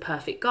he was the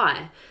perfect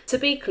guy. To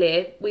be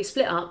clear, we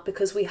split up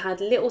because we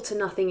had little to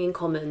nothing in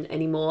common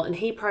anymore and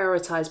he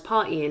prioritised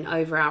partying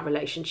over our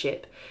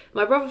relationship.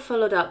 My brother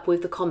followed up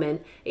with the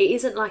comment, "It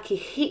isn't like he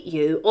hit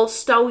you or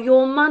stole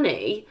your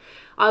money."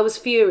 I was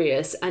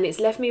furious and it's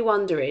left me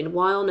wondering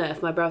why on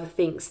earth my brother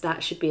thinks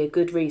that should be a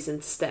good reason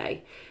to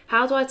stay.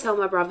 How do I tell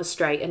my brother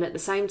straight and at the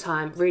same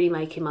time really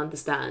make him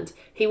understand?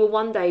 He will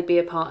one day be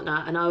a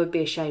partner and I would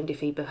be ashamed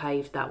if he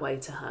behaved that way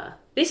to her.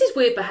 This is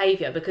weird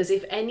behaviour because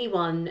if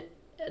anyone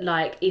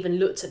like even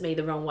looked at me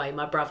the wrong way,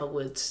 my brother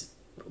would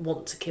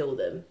want to kill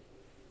them.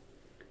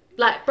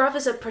 Like,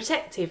 brothers are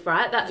protective,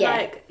 right? That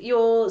like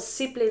your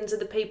siblings are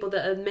the people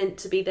that are meant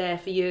to be there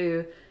for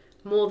you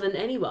more than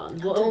anyone.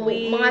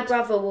 My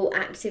brother will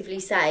actively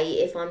say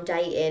if I'm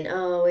dating,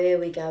 "Oh, here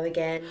we go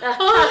again."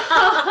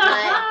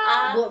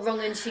 Like, what wrong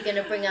is she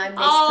gonna bring home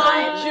this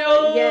time?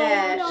 George,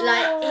 yeah,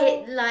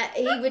 no.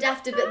 he would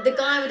have to be, the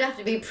guy would have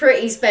to be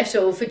pretty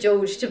special for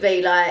George to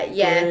be like,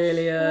 yeah,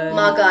 Brilliant.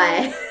 my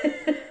guy.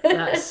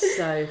 That's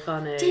so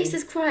funny.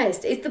 Jesus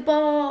Christ, is the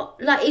bar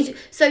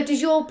so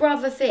does your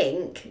brother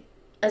think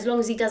as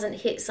long as he doesn't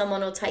hit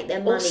someone or take their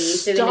money,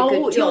 he's doing a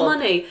good job? Your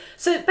money.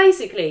 So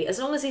basically, as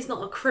long as he's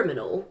not a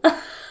criminal,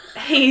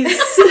 he's...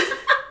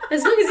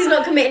 As long as he's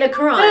not committing a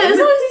crime. As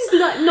long as he's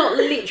not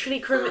literally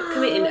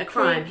committing a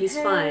crime, he's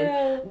fine.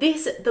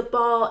 The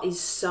bar is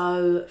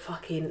so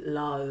fucking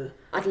low.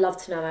 I'd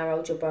love to know how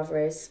old your brother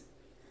is.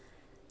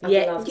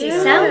 He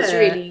sounds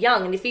really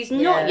young, and if he's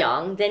not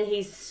young, then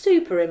he's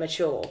super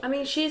immature. I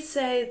mean, she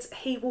said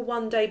he will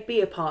one day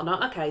be a partner.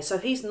 Okay, so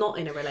he's not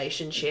in a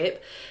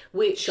relationship.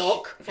 Which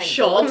Shock,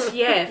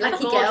 yeah.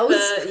 Lucky God,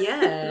 girls.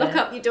 yeah. Lock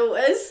up your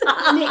daughters,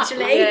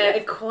 literally. Yeah,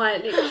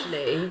 quite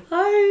literally.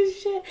 Oh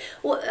shit!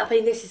 Well, I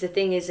mean, this is the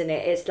thing, isn't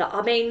it? It's like,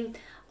 I mean,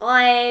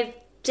 I've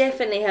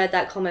definitely heard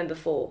that comment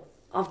before.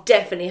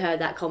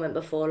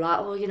 Like,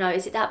 oh, you know,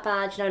 is it that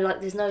bad? You know, like,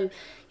 there's no,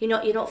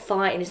 you're not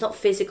fighting. It's not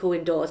physical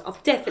indoors.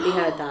 I've definitely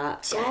heard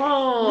that.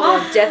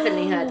 I've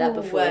definitely heard that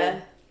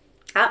before.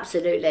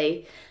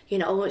 Absolutely. You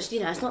know, it's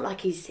not like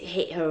he's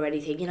hit her or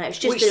anything. You know, it's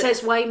just which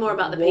says way more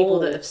about the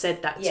people that have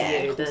said that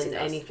to you than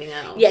anything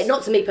else. Yeah,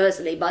 not to me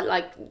personally, but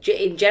like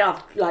in general,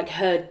 I've like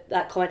heard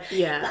that comment.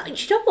 Yeah. Like,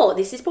 do you know what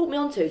this has brought me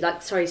on to?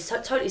 Like, sorry,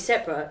 totally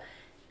separate.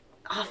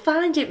 I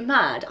find it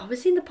mad. I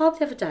was in the pub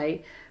the other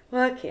day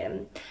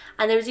working,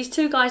 and there was these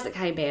two guys that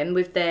came in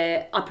with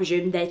I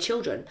presume their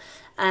children.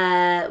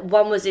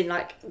 One was in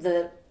like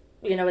the,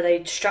 where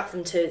they strap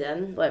them to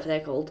them, whatever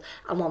they're called,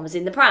 and one was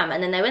in the pram,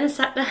 and then they went and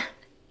sat there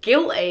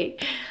guilty.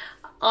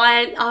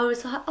 I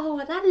was like, oh,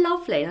 that's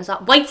lovely. And I was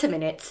like, wait a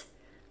minute.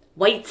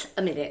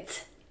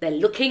 They're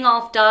looking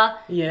after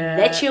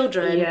their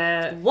children.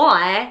 Yeah.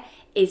 Why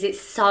is it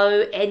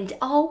so,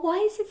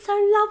 why is it so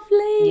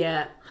lovely?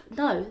 Yeah.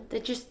 No, they're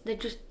just,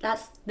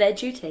 that's their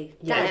duty.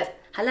 Dad. Yeah.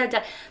 Hello,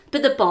 Dad.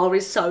 But the bar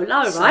is so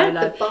low, right?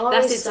 The bar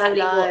That's is exactly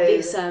so low. what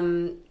this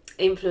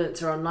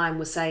influencer online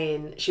was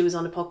saying. She was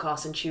on a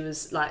podcast and she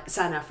was like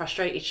saying how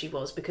frustrated she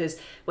was because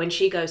when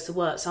she goes to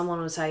work, someone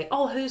will say,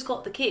 "Oh, who's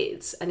got the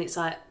kids?" And it's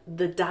like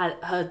their dad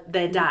are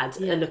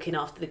looking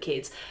after the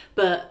kids.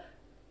 But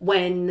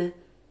when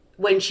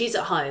she's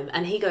at home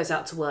and he goes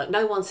out to work,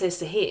 no one says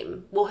to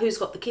him, "Well, who's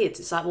got the kids?"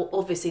 It's like, well,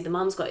 obviously the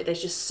mum's got it.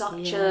 There's just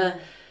such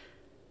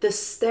the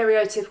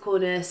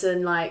stereotypicalness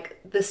and like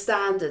the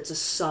standards are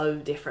so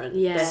different.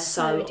 Yeah, they're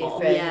so different.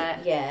 off.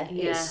 Yeah.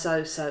 It's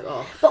so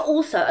off. But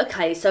also,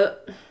 okay, so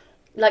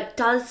like,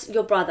 does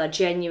your brother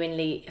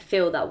genuinely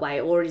feel that way,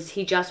 or is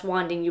he just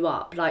winding you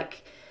up?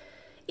 Like,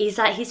 is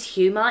that his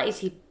humour? Is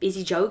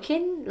he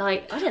joking?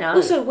 Like, I don't know.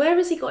 Also, where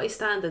has he got his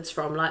standards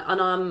from? Like, and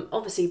I'm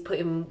obviously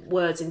putting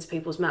words into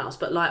people's mouths,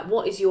 but like,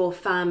 what is your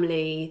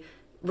family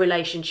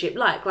relationship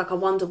like? I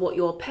wonder what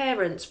your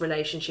parents'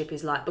 relationship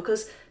is like,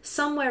 because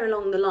somewhere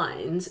along the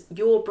lines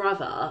your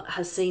brother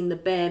has seen the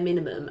bare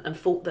minimum and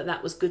thought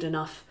that was good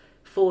enough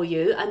for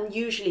you, and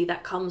usually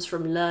that comes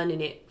from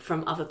learning it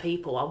from other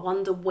people. I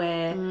wonder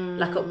where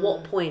like at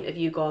what point have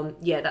you gone,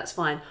 yeah, that's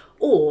fine?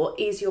 Or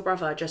is your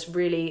brother just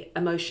really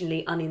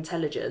emotionally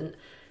unintelligent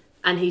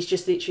and he's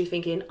just literally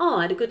thinking, oh,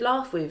 I had a good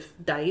laugh with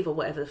Dave or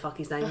whatever the fuck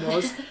his name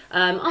was.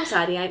 I'm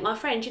sad he ain't my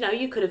friend.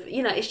 You could have,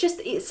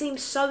 it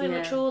seems so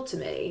immature to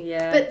me.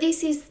 Yeah. But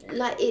this is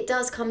like, it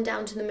does come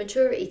down to the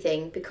maturity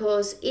thing,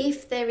 because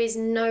if there is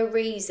no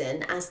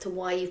reason as to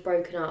why you've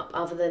broken up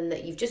other than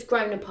that you've just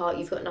grown apart,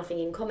 you've got nothing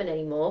in common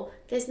anymore,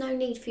 there's no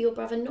need for your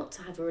brother not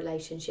to have a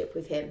relationship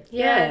with him.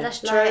 Yeah, that's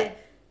true.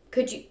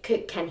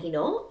 Can he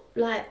not?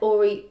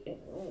 Or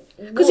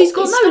because he's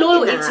got no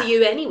loyalty to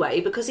you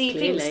anyway, because he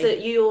thinks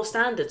that your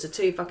standards are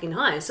too fucking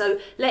high. So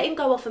let him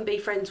go off and be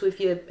friends with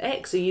your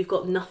ex who you've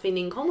got nothing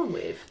in common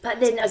with. But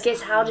then I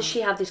guess, how does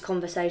she have this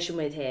conversation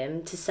with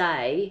him to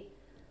say,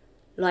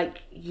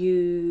 like,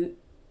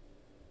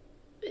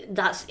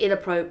 that's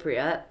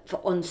inappropriate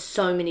on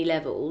so many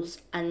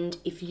levels, and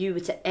if you were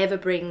to ever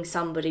bring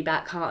somebody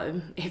back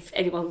home, if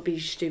anyone would be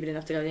stupid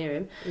enough to go near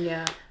him,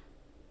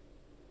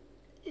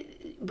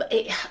 But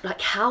is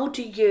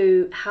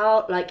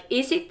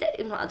it,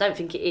 I don't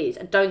think it is.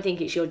 I don't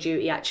think it's your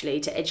duty actually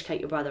to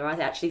educate your brother. I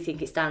actually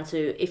think it's down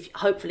to,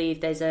 hopefully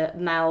if there's a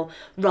male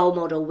role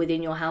model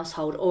within your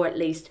household, or at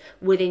least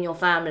within your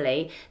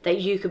family, that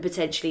you could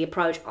potentially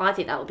approach. I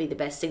think that would be the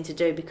best thing to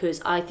do,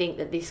 because I think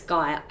that this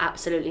guy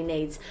absolutely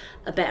needs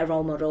a better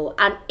role model.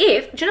 And do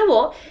you know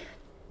what?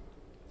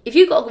 If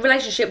you've got a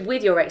relationship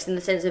with your ex, in the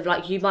sense of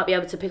like you might be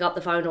able to pick up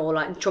the phone or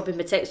like drop him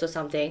a text or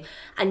something,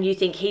 and you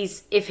think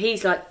if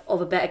he's like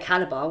of a better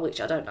caliber, which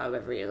I don't know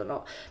whether he is or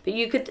not, but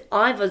you could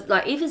either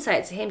like even say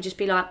it to him, just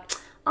be like,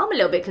 I'm a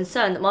little bit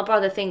concerned that my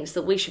brother thinks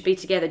that we should be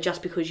together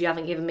just because you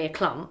haven't given me a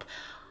clump.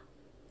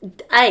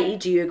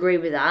 Do you agree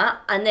with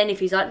that? And then if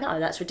he's like,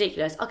 no, that's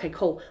ridiculous, okay,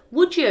 cool.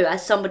 Would you,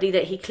 as somebody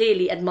that he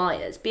clearly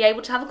admires, be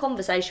able to have a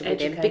conversation with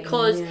him?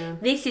 Because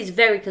this is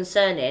very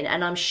concerning,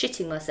 and I'm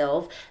shitting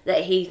myself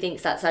that he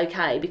thinks that's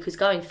okay, because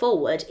going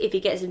forward, if he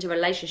gets into a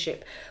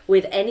relationship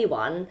with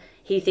anyone,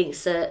 he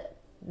thinks that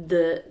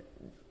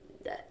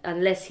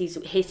unless he's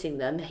hitting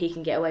them, he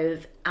can get away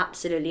with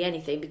absolutely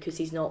anything because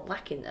he's not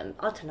whacking them.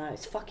 I don't know,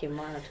 it's fucking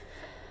mad.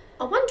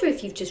 I wonder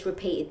if you've just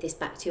repeated this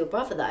back to your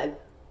brother, though.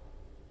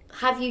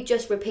 Have you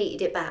just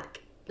repeated it back?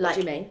 Like,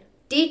 what do you mean?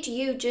 Did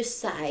you just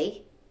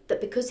say that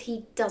because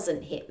he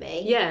doesn't hit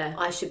me,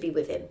 I should be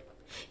with him?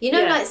 You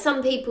know, like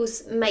some people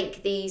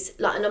make these,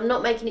 like, and I'm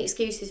not making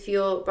excuses for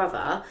your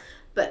brother,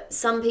 but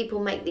some people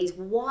make these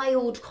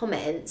wild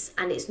comments,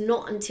 and it's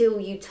not until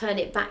you turn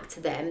it back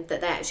to them that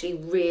they actually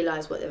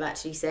realise what they've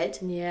actually said.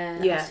 Yeah,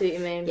 I see what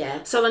you mean.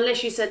 Yeah. So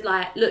unless you said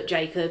like, look,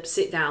 Jacob,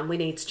 sit down, we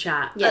need to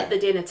chat. At the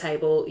dinner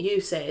table, you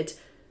said,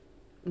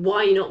 why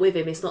are you not with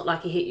him? It's not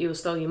like he hit you or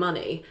stole your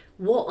money.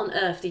 What on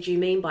earth did you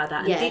mean by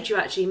that? And did you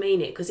actually mean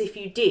it? Because if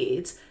you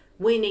did,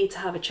 we need to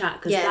have a chat,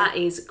 because that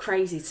is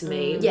crazy to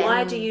me.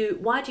 Why do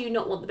you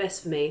not want the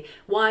best for me?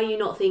 Why are you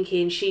not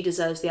thinking she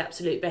deserves the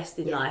absolute best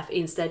in life,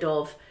 instead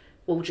of,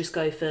 we'll just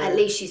go for... At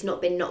least she's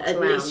not been knocked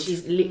around. At least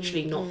she's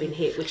literally not been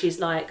hit, which is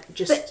like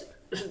just...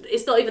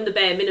 it's not even the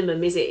bare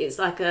minimum, is it? It's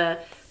like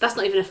that's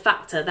not even a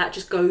factor. That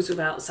just goes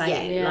without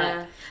saying.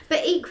 Yeah.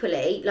 But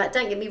equally, like,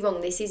 don't get me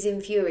wrong, this is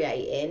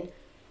infuriating,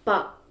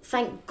 but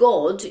thank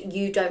God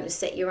you don't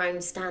set your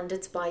own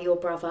standards by your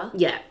brother.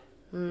 Yeah.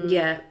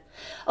 Yeah.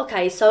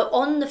 Okay, so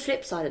on the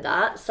flip side of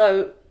that,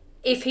 so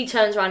if he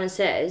turns around and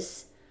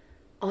says,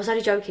 I was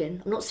only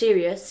joking, I'm not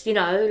serious, you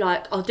know,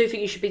 like, I do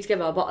think you should be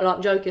together, but like,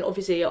 I'm joking,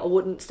 obviously I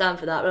wouldn't stand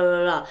for that, blah,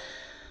 blah, blah.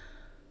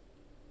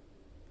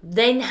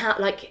 Then how,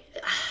 like,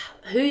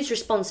 whose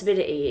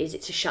responsibility is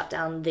it to shut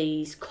down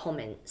these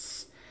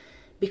comments?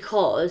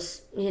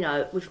 Because, you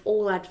know, we've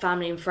all had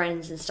family and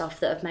friends and stuff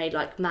that have made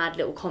like mad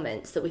little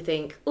comments that we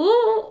think,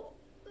 oh,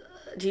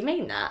 do you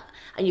mean that?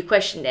 And you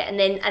question it,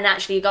 and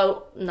actually you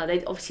go, no,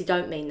 they obviously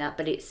don't mean that,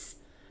 but it's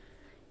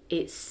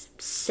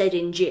said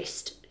in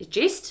jest.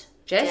 Jest?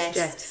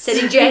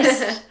 Said in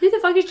jest. Who the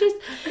fuck is jest?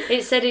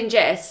 It's said in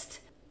jest.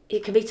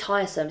 It can be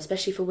tiresome,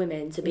 especially for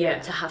women, to be able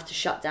to have to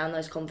shut down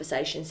those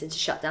conversations and to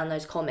shut down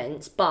those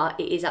comments, but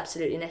it is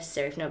absolutely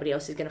necessary if nobody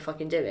else is going to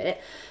fucking do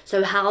it.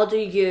 So how do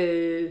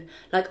you...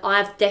 Like,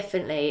 I've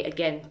definitely,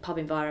 again, pub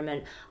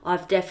environment,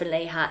 I've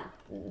definitely had...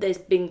 There's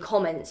been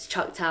comments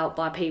chucked out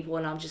by people,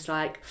 and I'm just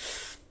like,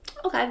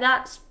 okay,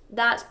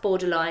 that's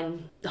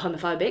borderline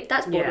homophobic,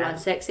 that's borderline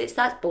sexist,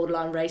 that's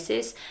borderline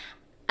racist,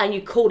 and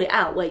you call it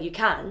out where you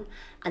can.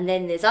 And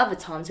then there's other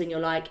times when you're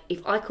like,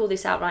 if I call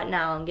this out right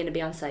now, I'm going to be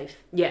unsafe.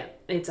 Yeah,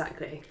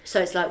 exactly. So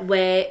it's like,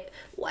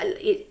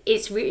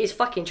 it's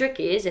fucking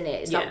tricky, isn't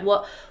it? It's like,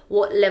 what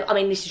level... I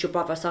mean, this is your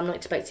brother, so I'm not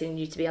expecting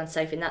you to be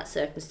unsafe in that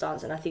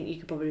circumstance, and I think you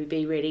could probably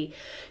be really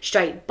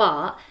straight.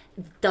 But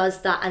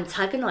does that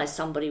antagonise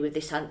somebody with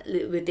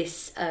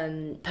this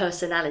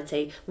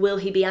personality? Will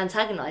he be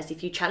antagonised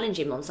if you challenge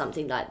him on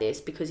something like this?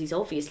 Because he's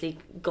obviously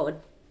got a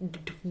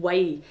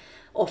way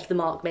off the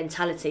mark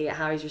mentality at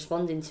how he's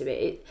responding to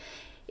it.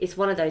 It's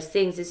one of those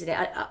things, isn't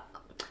it?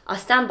 I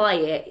stand by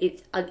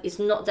it. It's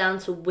not down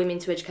to women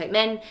to educate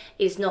men.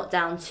 It's not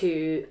down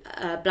to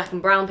black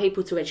and brown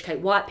people to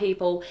educate white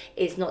people.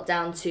 It's not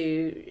down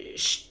to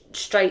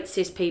straight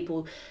cis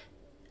people.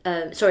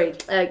 Gay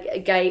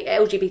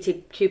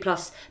LGBTQ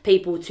plus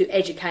people to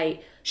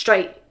educate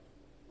straight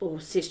or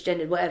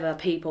cisgendered whatever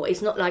people.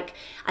 It's not like...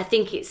 I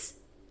think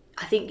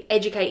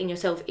educating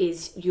yourself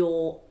is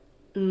your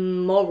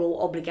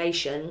moral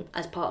obligation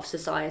as part of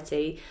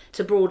society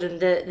to broaden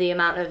the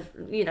amount of,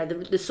 you know,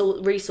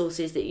 the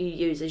resources that you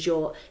use as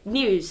your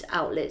news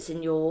outlets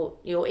and your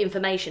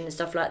information and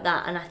stuff like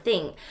that. And I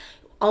think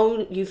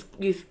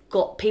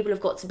people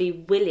have got to be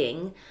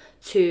willing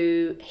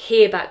to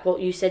hear back what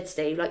you said,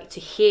 Steve, like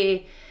to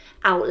hear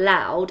out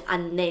loud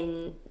and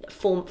then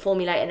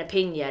formulate an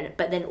opinion,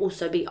 but then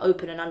also be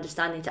open and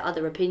understanding to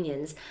other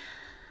opinions.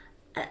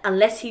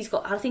 Unless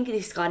I think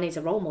this guy needs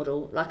a role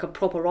model, like a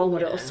proper role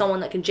model, or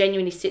someone that can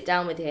genuinely sit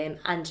down with him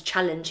and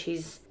challenge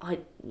his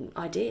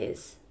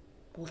ideas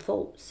or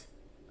thoughts.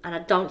 And I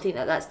don't think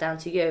that that's down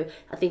to you.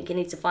 I think you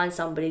need to find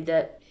somebody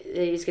that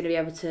is going to be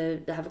able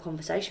to have a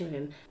conversation with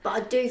him. But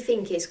I do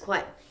think it's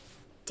quite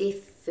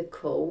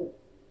difficult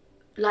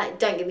like,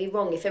 don't get me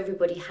wrong, if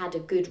everybody had a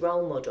good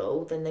role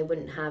model, then they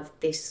wouldn't have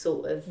this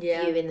sort of view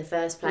in the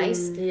first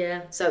place.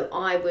 Yeah. So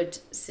I would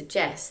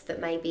suggest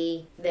that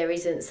maybe there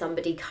isn't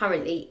somebody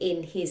currently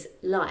in his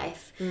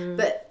life.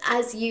 But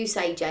as you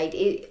say,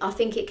 Jade, I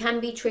think it can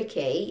be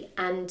tricky,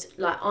 and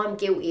like, I'm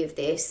guilty of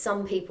this.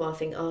 Some people, I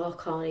think, I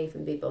can't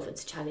even be bothered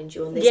to challenge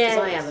you on this because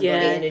I haven't got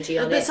the energy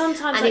on it. But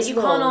sometimes and you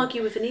can't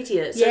argue with an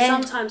idiot. So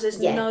sometimes there's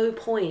no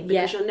point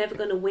because you're never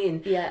going to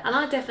win. Yeah. And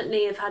I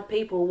definitely have had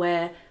people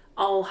where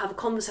I'll have a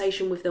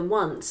conversation with them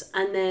once,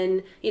 and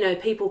then, you know,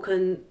 people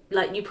can,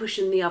 like, you push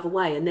them the other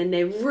way, and then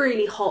they're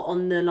really hot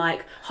on the,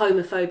 like,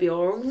 homophobia,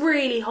 or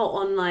really hot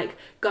on, like,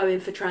 going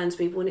for trans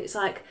people, and it's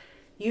like,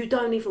 you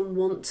don't even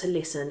want to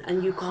listen,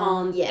 and you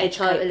can't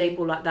educate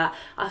people like that.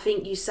 I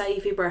think you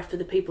save your breath for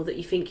the people that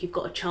you think you've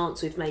got a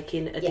chance with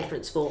making a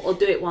difference for, or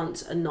do it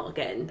once and not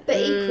again. But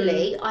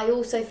equally, I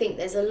also think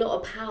there's a lot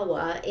of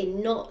power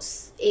in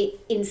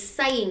in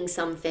saying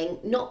something,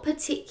 not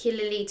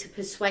particularly to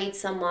persuade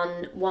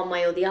someone one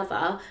way or the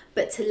other,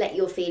 but to let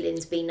your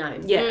feelings be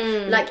known.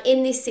 Like,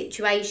 in this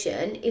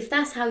situation, if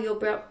that's how your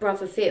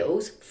brother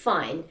feels,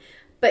 fine.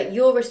 But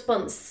your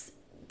response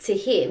to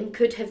him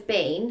could have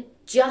been,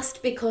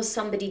 just because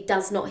somebody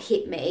does not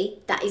hit me,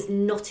 that is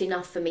not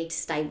enough for me to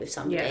stay with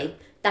somebody.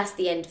 That's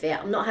the end of it.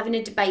 I'm not having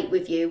a debate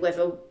with you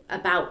whether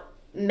about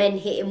men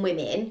hitting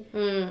women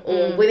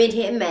or women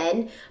hitting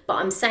men, but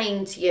I'm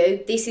saying to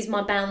you, this is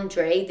my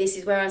boundary, this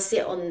is where I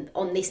sit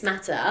on this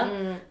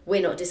matter.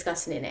 We're not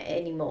discussing it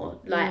anymore.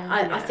 Like,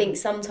 I think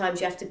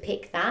sometimes you have to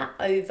pick that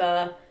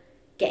over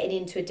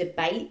getting into a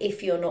debate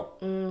if you're not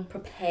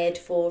prepared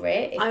for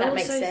it, if that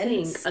makes sense. I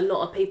also think a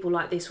lot of people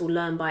like this will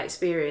learn by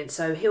experience.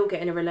 So he'll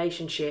get in a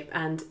relationship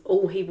and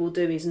all he will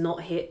do is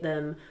not hit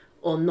them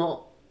or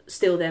not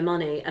steal their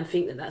money and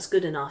think that that's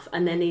good enough,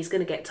 and then he's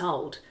going to get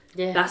told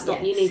that's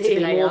not, you need to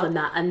be more than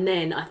that. And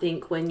then I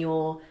think when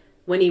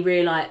he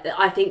realise,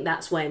 I think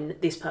that's when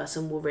this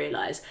person will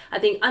realise. I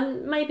think,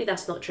 and maybe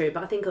that's not true,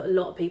 but I think a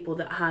lot of people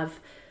that have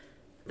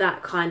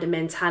that kind of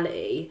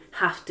mentality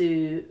have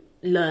to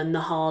learn the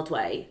hard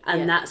way,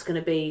 and that's going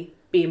to be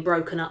being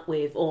broken up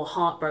with or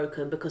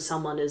heartbroken because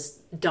someone has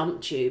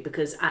dumped you,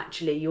 because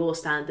actually your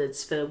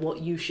standards for what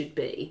you should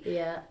be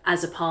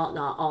as a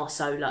partner are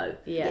so low.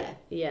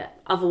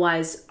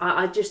 Otherwise,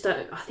 I just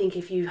don't, I think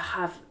if you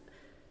have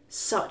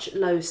such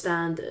low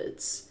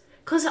standards,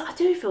 because I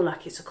do feel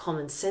like it's a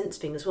common sense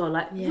thing as well.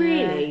 Like,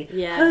 really,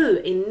 who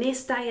in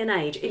this day and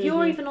age, if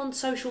you're even on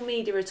social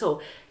media at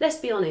all, let's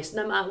be honest,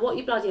 no matter what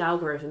your bloody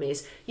algorithm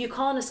is, you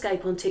can't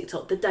escape on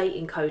TikTok the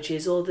dating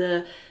coaches or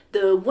the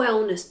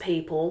wellness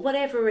people,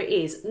 whatever it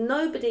is.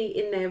 Nobody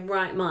in their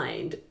right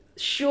mind,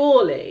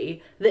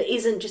 surely, that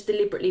isn't just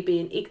deliberately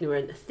being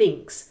ignorant,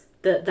 thinks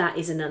that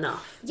isn't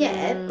enough.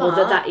 But or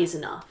that is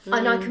enough.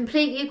 And I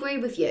completely agree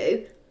with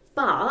you,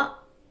 but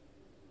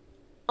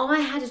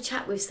I had a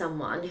chat with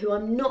someone who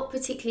I'm not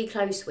particularly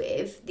close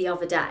with the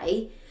other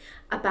day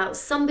about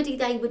somebody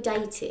they were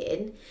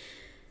dating.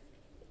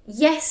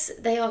 Yes,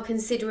 they are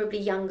considerably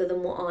younger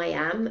than what I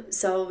am,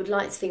 so I would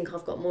like to think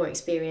I've got more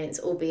experience,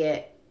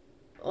 albeit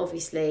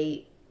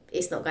obviously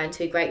it's not going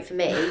too great for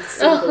me,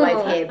 single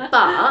over here.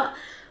 But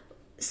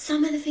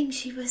some of the things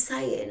she was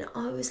saying,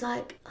 I was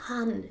like,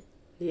 hun,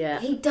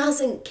 he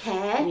doesn't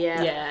care.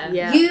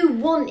 You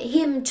want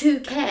him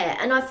to care.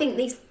 And I think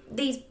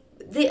these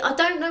I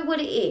don't know what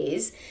it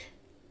is.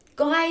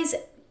 Guys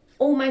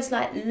almost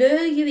like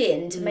lure you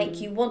in to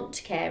make you want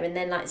to care, and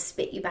then like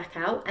spit you back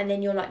out, and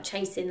then you're like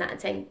chasing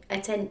that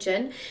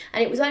attention.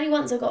 And it was only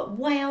once I got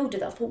way older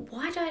that I thought,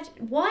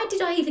 why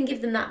did I even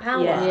give them that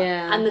power?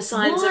 And the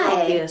signs are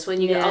obvious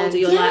when you get older.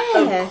 You're like,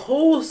 of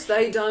course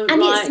they don't and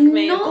like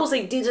me. Of course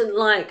they didn't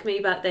like me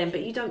back then,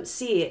 but you don't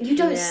see it. You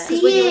don't see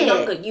it. Because when you're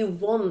younger, you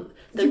want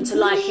them to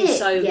like you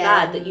so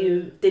bad that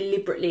you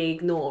deliberately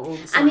ignore all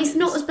the signs. And it's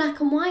not as black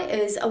and white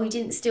as, he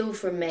didn't steal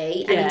from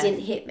me and he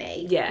didn't hit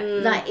me.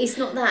 Like, it's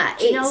not that.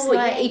 It's, you know what,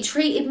 like, he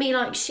treated me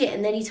like shit,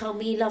 and then he told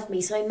me he loved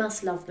me, so he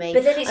must love me.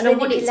 But then it's and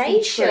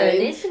manipulation,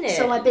 isn't it?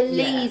 So I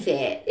believe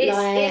it.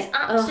 It's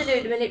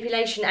absolute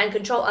manipulation and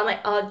control. I mean,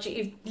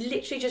 you've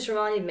literally just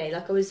reminded me.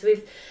 Like, I was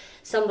with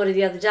somebody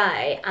the other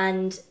day,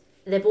 and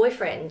their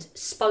boyfriend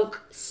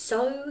spoke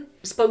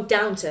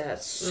down to her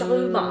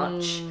so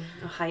much.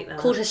 I hate that.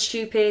 Called her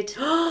stupid,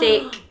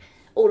 thick,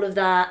 all of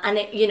that, and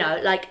it, you know,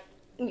 like,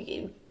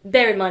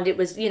 bear in mind it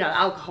was, you know,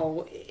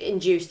 alcohol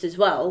induced as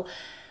well.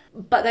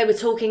 But they were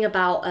talking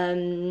about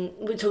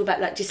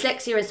like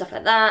dyslexia and stuff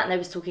like that, and they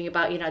was talking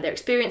about, you know, their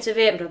experience of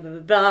it, blah blah blah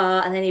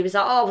blah. And then he was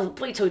like, "Oh,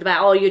 what are you talking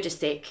about? Oh, you're just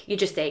thick.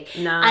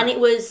 No. And it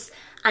was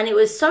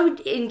so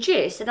in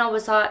gist, and I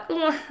was like,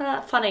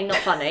 funny, not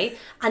funny.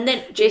 And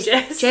then just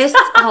keep saying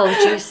it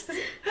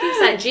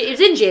was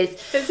in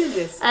gist. It's in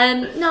gist.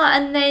 No,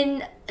 and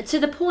then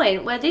to the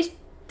point where this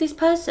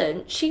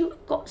person, she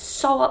got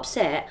so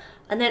upset.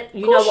 And then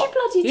you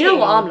know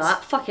what I'm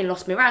like, fucking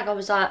lost my rag. I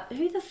was like,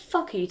 who the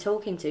fuck are you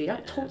talking to? You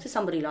don't talk to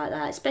somebody like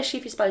that, especially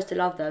if you're supposed to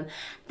love them.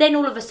 Then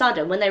all of a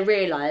sudden, when they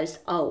realise,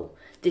 oh,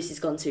 this has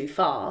gone too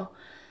far,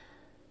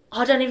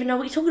 I don't even know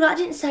what you're talking about. I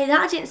didn't say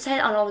that.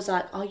 And I was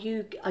like, are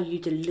you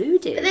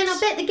deluded? But then I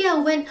bet the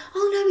girl went,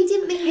 oh no, he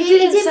didn't mean it. He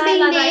didn't He didn't say mean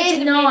like that, he it.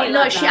 didn't No, mean it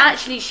like she that.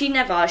 actually, she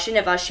never.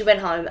 She went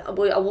home. I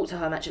walked her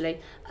home actually,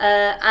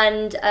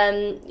 and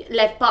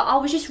left. But I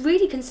was just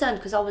really concerned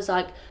because I was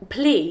like,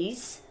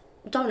 please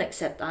don't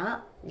accept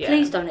that. Yeah.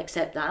 Please don't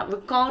accept that,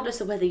 regardless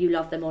of whether you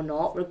love them or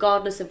not,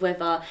 regardless of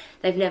whether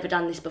they've never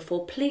done this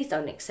before. Please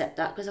don't accept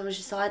that, because I was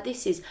just like,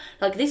 this is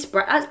like this.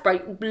 That's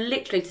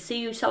literally, to see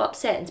you so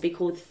upset and to be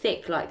called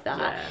thick like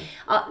that.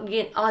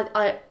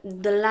 Yeah.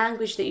 The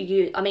language that you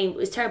use. I mean,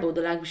 it's terrible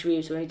the language we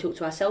use when we talk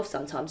to ourselves.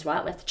 Sometimes,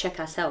 right? We have to check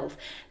ourselves.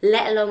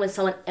 Let alone when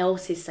someone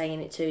else is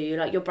saying it to you.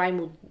 Like, your brain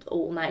will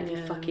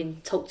automatically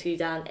fucking talk to you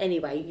down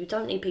anyway. You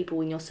don't need people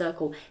in your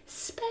circle,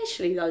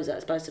 especially those that are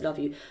supposed to love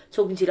you,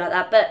 talking to you like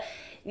that. But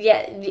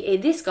yeah,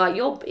 this guy,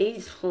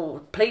 please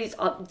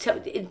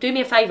do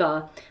me a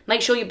favour.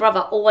 Make sure your brother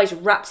always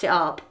wraps it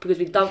up, because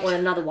we don't want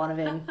another one of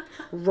him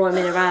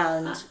roaming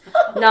around.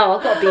 No,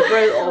 I've got to be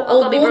brutal.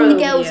 Or warn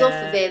the girls off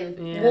of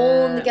him. Yeah.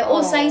 Warn the girl,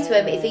 or say to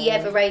him, if he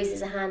ever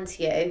raises a hand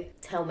to you,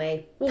 tell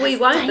me. Well, we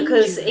That's won't,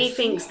 because he dangerous,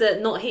 thinks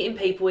that not hitting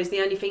people is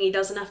the only thing he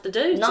doesn't have to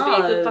do to be a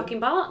No. good fucking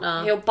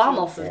partner. He'll bum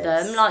off of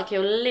Jesus. them, like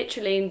he'll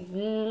literally,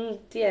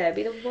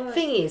 be the worst.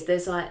 Thing is,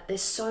 there's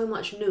so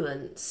much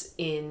nuance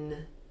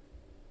in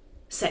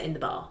setting the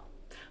bar,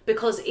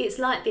 because it's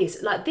like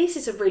this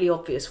is a really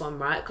obvious one,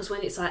 right? Because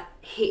when it's like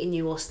hitting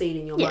you or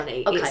stealing your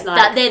money, okay, it's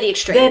like they're the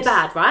extremes. they're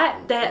bad,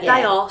 right? They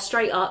Yeah. are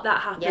straight up,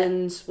 that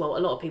happens. Well, a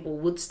lot of people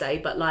would stay,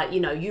 but like, you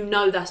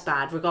know that's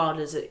bad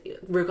regardless of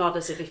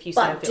if you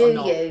stay But with it or do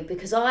not. you?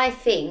 Because I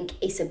think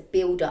it's a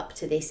build up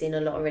to this in a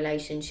lot of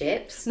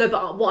relationships. No,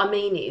 but what I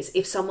mean is,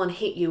 if someone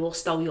hit you or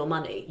stole your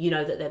money, you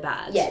know that they're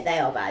bad. Yeah, they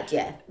are bad,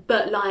 yeah.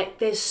 But like,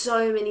 there's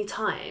so many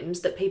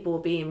times that people will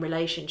be in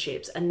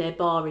relationships and their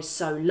bar is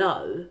so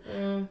low,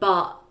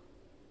 but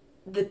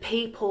the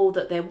people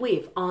that they're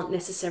with aren't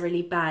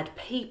necessarily bad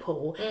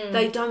people.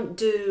 They don't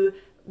do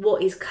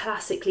what is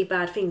classically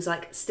bad things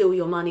like steal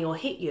your money or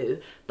hit you,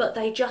 but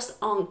they just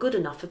aren't good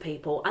enough for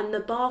people, and the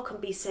bar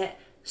can be set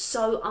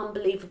so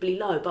unbelievably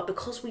low. But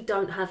because we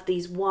don't have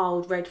these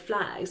wild red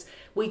flags,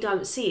 we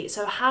don't see it.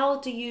 So how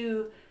do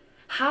you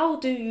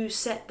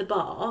set the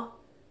bar?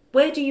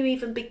 Where do you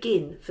even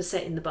begin for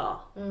setting the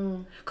bar?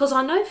 Because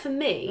I know for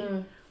me,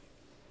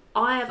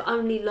 I have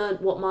only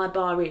learnt what my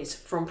bar is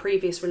from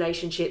previous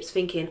relationships,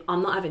 thinking,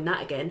 I'm not having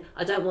that again,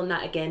 I don't want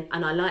that again,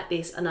 and I like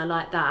this and I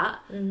like that.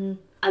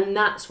 And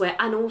that's where,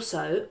 and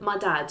also my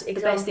dad, the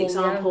best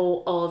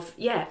example of,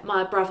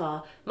 my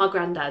brother, my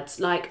granddad's,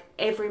 like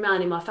every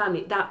man in my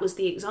family, that was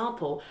the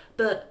example.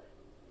 But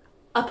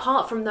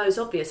apart from those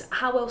obvious,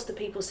 how else do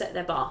people set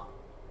their bar?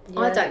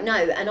 I don't know,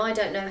 and I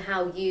don't know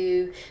how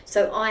you...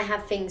 So I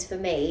have things for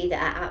me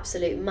that are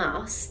absolute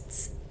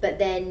musts, but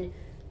then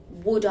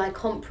would I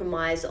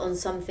compromise on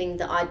something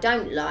that I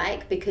don't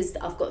like because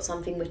I've got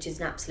something which is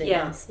an absolute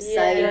must?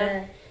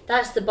 So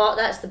That's the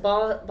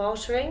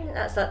bartering.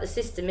 That's like the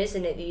system,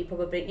 isn't it? That you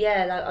probably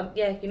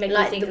you make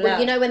me think about.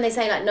 You know when they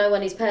say like no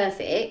one is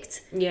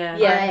perfect.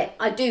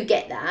 I do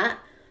get that,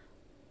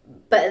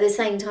 but at the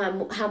same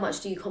time, how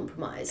much do you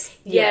compromise?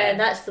 Yeah,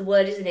 that's the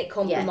word, isn't it?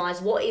 Compromise.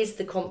 Yeah. What is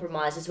the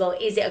compromise as well?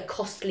 Is it a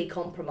costly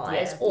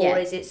compromise, or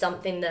is it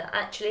something that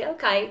actually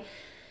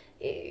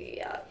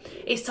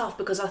It's tough,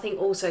 because I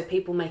think also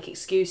people make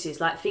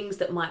excuses, like things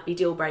that might be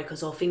deal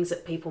breakers or things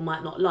that people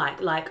might not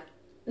like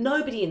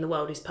nobody in the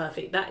world is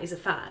perfect, that is a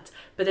fact,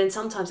 but then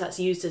sometimes that's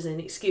used as an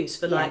excuse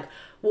for like,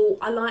 well,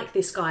 I like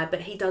this guy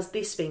but he does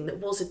this thing that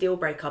was a deal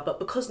breaker, but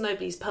because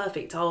nobody's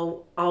perfect,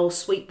 I'll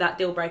sweep that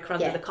deal breaker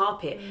under the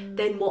carpet.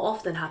 Then what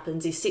often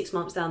happens is 6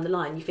 months down the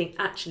line you think,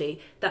 actually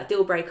that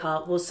deal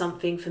breaker was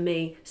something for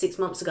me 6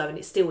 months ago and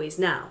it still is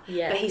now,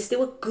 but he's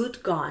still a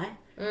good guy.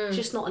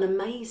 Just not an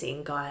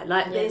amazing guy.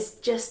 Like there's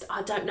just,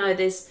 I don't know,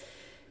 there's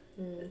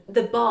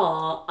the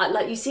bar,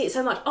 like you see it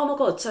so much. Oh my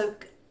god. So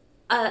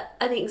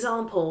an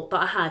example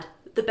that I had,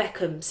 the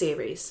Beckham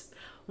series,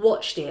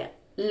 watched it,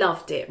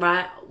 loved it,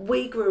 right?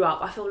 We grew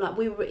up, I feel like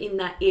we were in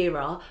that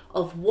era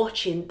of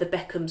watching the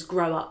Beckhams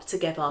grow up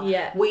together.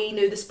 We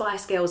knew the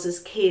Spice Girls as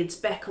kids.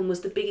 Beckham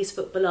was the biggest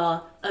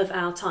footballer of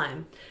our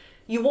time.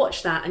 You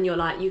watch that and you're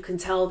like, you can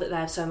tell that they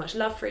have so much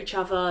love for each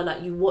other,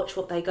 like you watch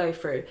what they go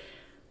through.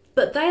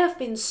 But they have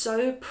been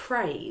so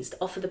praised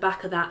off of the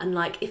back of that, and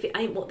like, if it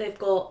ain't what they've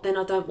got, then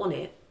I don't want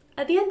it.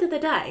 At the end of the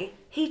day,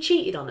 he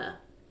cheated on her.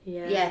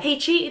 He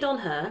cheated on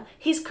her.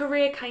 His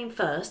career came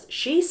first.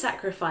 She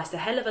sacrificed a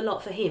hell of a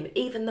lot for him,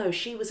 even though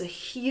she was a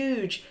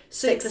huge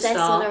superstar. Success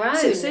on her own.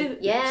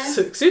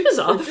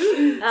 Superstar.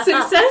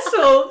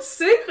 Successful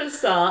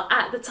superstar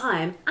at the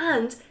time.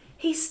 And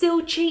he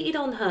still cheated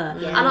on her.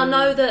 And I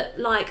know that,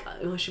 like,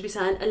 I should be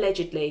saying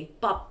allegedly,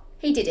 but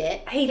he did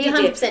it. He did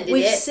 100% it. did it.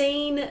 We've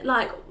seen,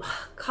 like,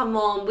 come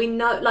on, we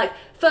know, like,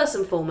 first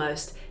and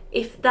foremost,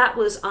 if that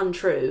was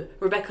untrue,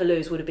 Rebecca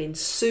Lewis would have been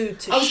sued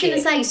to shit. I was going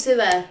to say sue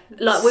her.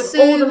 Like, with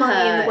all the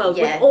money in the world,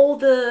 with all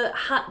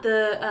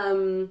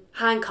the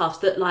handcuffs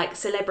that, like,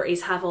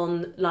 celebrities have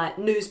on, like,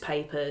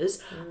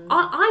 newspapers.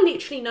 I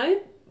literally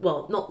know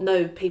well, not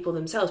know people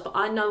themselves, but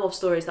I know of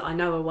stories that I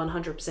know are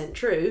 100%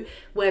 true,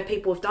 where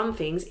people have done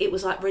things, it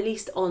was like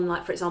released on,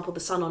 like, for example, The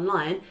Sun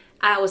Online,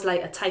 hours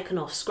later taken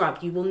off,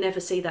 scrubbed. You will never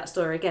see that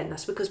story again.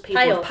 That's because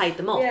people have paid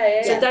them off.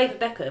 So David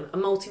Beckham, a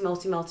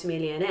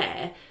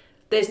multi-millionaire,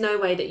 there's no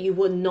way that you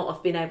would not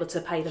have been able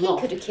to pay them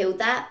off. He could have killed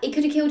that. He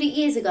could have killed it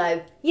years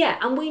ago. Yeah,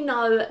 and we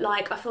know,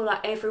 like, I feel like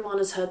everyone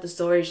has heard the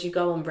stories. You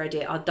go on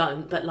Reddit, I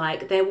don't, but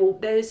like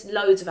there's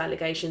loads of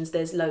allegations,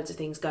 there's loads of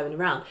things going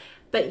around.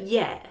 But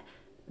yeah,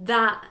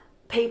 that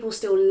people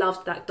still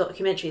loved that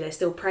documentary, they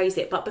still praised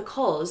it, but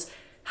because,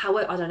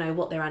 however, I don't know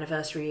what their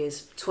anniversary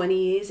is, 20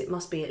 years, it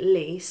must be at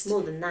least.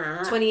 More than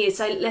that. 20 years,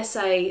 so let's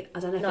say, I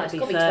don't know if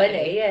it'd be 30.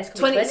 20, yeah, it's got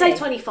to be 20. Say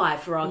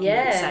 25 for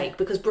argument's sake,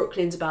 because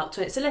Brooklyn's about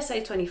 20, so let's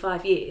say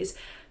 25 years,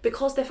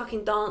 because they're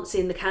fucking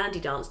dancing the candy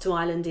dance to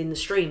Island in the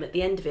Stream at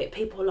the end of it,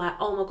 people are like,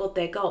 oh my God,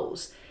 their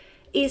goals.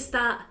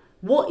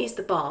 What is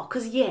the bar?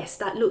 Because yes,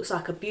 that looks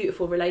like a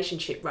beautiful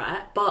relationship,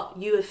 right? But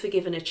you have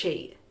forgiven a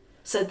cheat.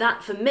 So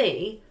that, for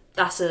me,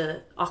 I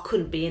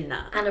couldn't be in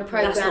that. And a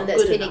programme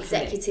that's been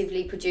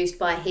executively produced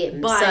by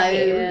him.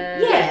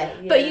 Yeah.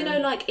 But you know,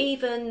 like,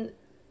 even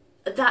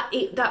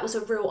that was a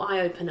real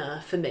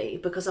eye-opener for me,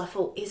 because I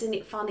thought, isn't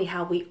it funny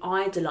how we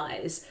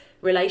idolise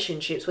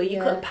relationships where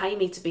you couldn't pay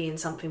me to be in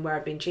something where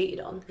I've been cheated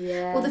on?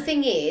 Yeah. Well, the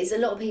thing is, a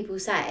lot of people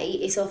say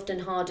it's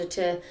harder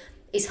to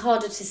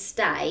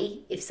stay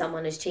if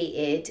someone has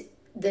cheated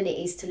than it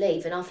is to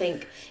leave, and I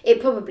think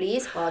it probably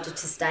is harder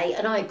to stay,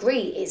 and I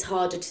agree it's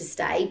harder to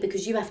stay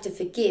because you have to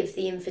forgive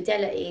the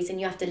infidelities and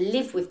you have to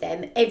live with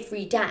them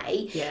every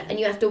day,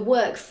 and you have to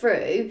work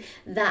through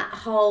that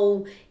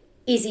whole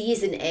is he,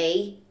 isn't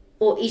he,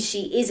 or is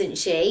she, isn't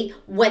she,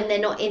 when they're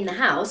not in the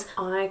house.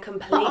 I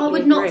completely agree. But I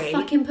would not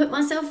fucking put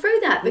myself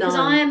through that, because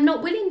I am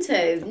not willing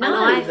to. No. And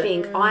I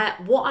think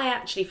what I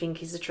actually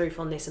think is the truth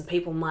on this, and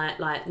people might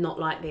like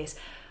not like this,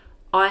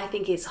 I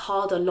think it's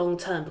harder long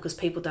term because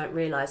people don't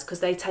realise, because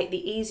they take the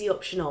easy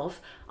option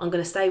of, I'm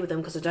going to stay with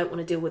them because I don't want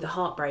to deal with the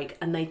heartbreak,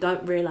 and they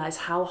don't realise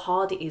how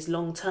hard it is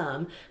long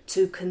term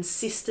to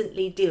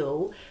consistently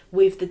deal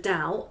with the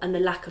doubt and the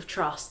lack of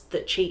trust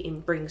that cheating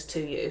brings to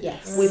you.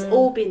 Yes. We've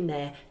all been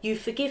there. You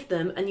forgive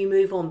them and you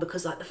move on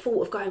because, like, the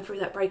thought of going through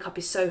that breakup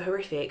is so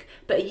horrific,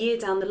 but a year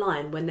down the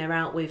line when they're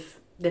out with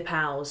their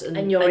pals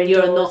and you're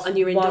indoors,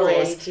 torturing yourself,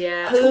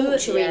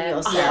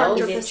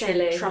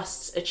 100%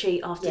 trusts a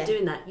cheat after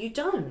doing that. You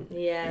don't.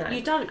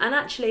 You don't. And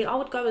actually, I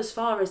would go as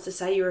far as to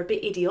say you're a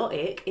bit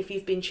idiotic if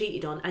you've been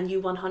cheated on and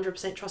you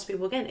 100% trust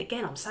people again.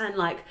 Again, I'm saying,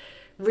 like,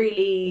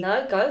 really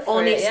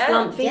honest,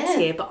 blunt things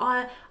here, but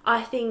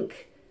I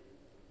think,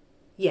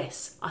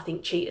 yes, I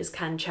think cheaters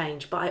can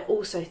change, but I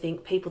also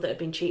think people that have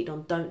been cheated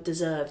on don't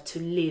deserve to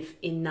live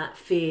in that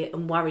fear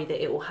and worry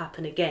that it will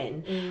happen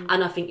again.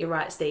 And I think you're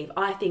right, Steve.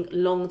 I think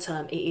long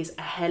term it is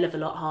a hell of a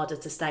lot harder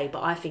to stay,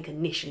 but I think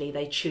initially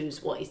they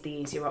choose what is the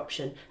easier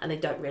option and they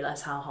don't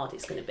realise how hard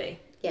it's going to be.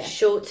 Yeah.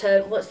 Short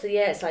term,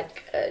 it's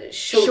like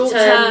short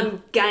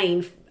term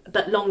gain,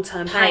 but long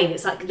term pain.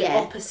 It's like the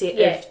opposite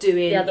of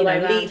doing,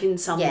 leaving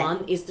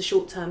someone is the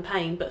short term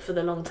pain, but for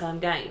the long term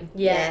gain.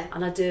 Yeah.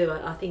 And I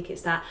think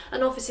it's that.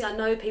 And obviously, I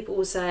know people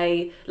will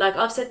say, like,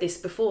 I've said this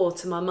before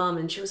to my mum,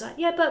 and she was like,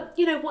 yeah, but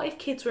you know, what if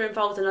kids were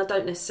involved? And I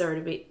don't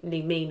necessarily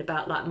mean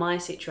about like my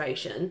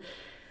situation.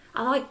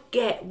 And I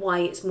get why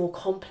it's more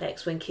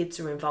complex when kids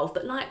are involved,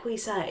 but like we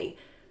say,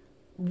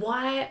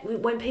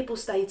 when people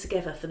stay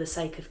together for the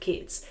sake of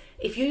kids,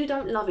 if you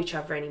don't love each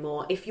other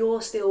anymore, if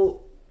you're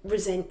still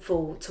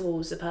resentful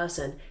towards the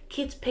person,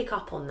 kids pick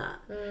up on that.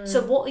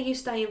 So what are you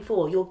staying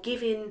for? You're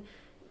giving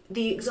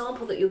the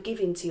example that you're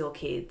giving to your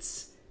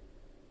kids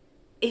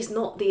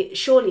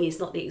surely is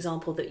not the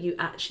example that you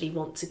actually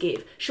want to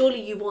give.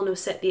 Surely you want to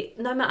set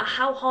no matter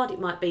how hard it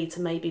might be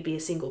to maybe be a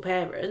single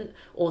parent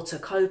or to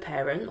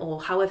co-parent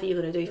or however you're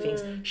going to do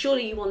things,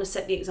 surely you want to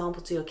set the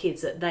example to your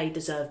kids that they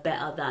deserve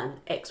better than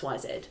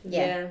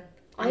XYZ.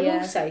 I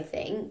also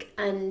think,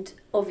 and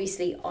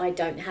obviously I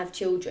don't have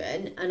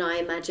children, and I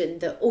imagine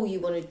that all you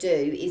want to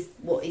do is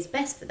what is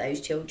best for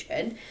those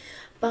children,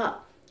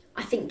 but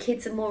I think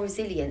kids are more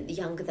resilient the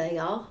younger they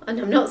are. And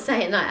I'm not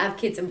saying like have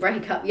kids and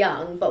break up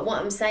young, but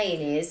what I'm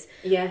saying is,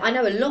 I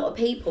know a lot of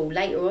people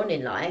later on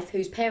in life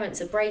whose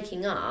parents are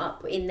breaking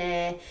up in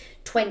their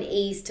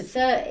 20s to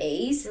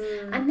 30s,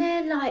 and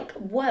their like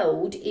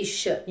world is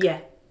shook.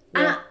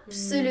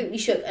 Absolutely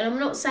shook. And I'm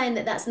not saying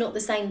that that's not the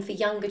same for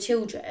younger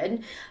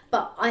children,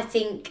 but I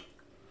think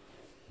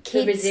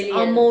kids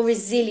are more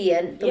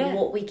resilient than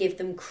what we give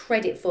them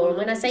credit for. 100%. And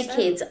when I say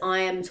kids, I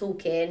am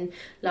talking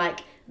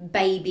like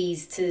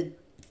babies to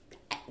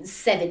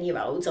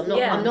 7-year-olds.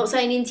 I'm not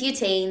saying into your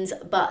teens,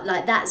 but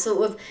like that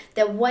sort of,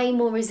 they're way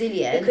more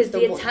resilient because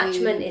the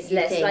attachment is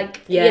less think.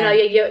 Like you know,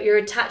 your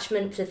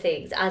attachment to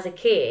things as a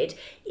kid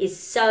is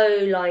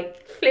so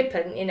like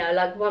flippant, you know,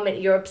 like 1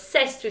 minute you're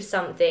obsessed with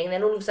something and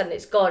then all of a sudden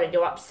it's gone and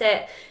you're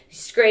upset, you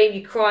scream,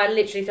 you cry,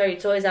 literally throw your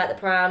toys out the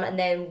pram, and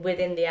then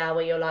within the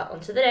hour you're like on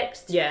to the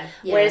next.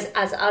 Whereas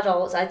as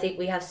adults, I think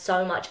we have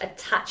so much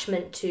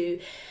attachment to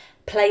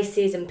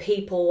places and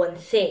people and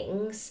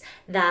things,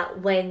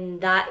 that when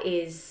that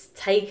is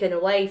taken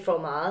away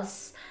from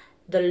us,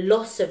 the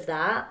loss of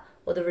that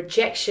or the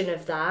rejection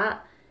of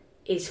that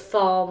is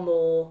far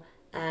more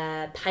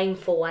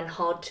painful and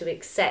hard to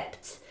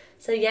accept.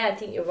 So yeah, I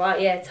think you're right.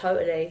 Yeah,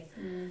 totally.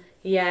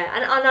 Yeah,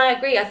 and I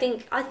agree. I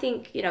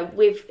think you know,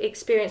 with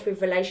experience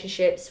with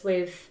relationships,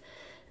 with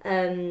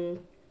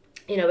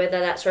you know, whether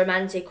that's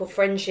romantic or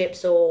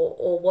friendships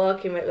or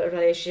working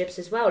relationships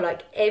as well,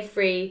 like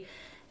every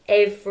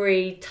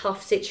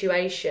tough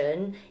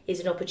situation is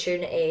an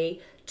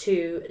opportunity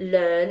to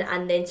learn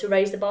and then to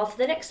raise the bar for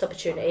the next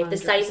opportunity. 100%. The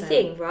same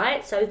thing,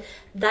 right? So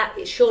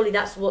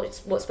that's what's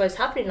supposed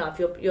to happen in life.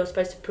 You're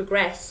supposed to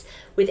progress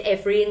with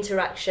every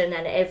interaction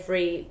and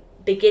every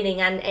beginning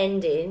and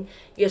ending.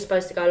 You're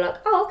supposed to go like,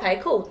 oh, okay,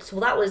 cool. So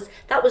that was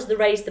the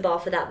raise the bar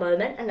for that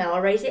moment, and now I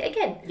raise it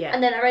again. Yeah.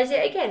 And then I raise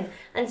it again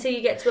until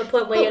you get to a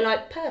point where you're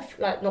like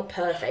not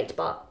perfect,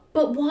 but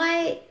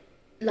why,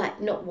 like,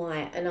 not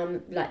why, and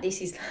I'm like, this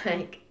is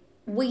like,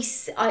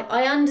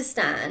 I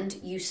understand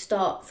you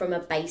start from a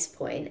base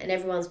point and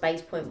everyone's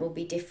base point will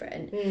be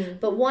different,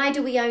 but why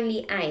do we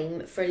only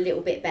aim for a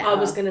little bit better? I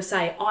was going to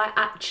say, I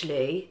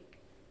actually,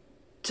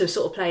 to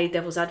sort of play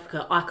devil's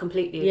advocate, I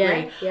completely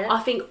agree. Yeah. I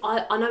think,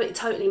 I know it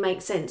totally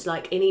makes sense,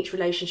 like in each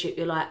relationship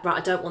you're like, right,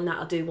 I don't want that,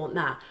 I do want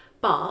that.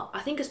 But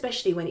I think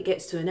especially when it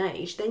gets to an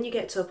age, then you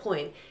get to a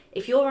point,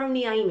 if you're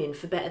only aiming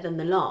for better than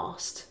the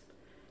last,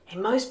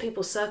 in most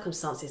people's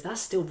circumstances,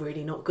 that's still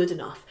really not good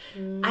enough.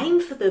 Aim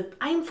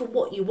for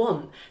what you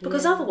want,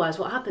 because otherwise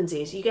what happens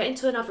is you get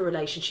into another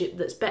relationship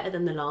that's better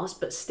than the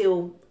last, but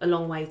still a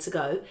long way to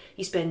go.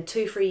 You spend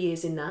 2-3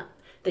 years in that,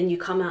 then you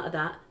come out of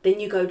that, then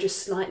you go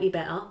just slightly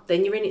better,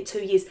 then you're in it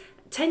 2 years.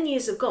 10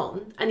 years have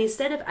gone, and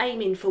instead of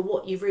aiming for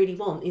what you really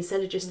want, instead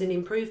of just an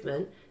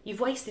improvement, you've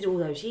wasted all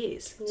those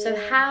years. So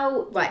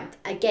how, right,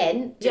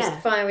 again, just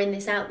firing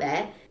this out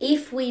there,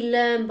 if we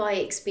learn by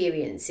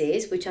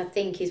experiences, which I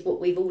think is what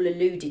we've all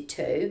alluded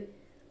to,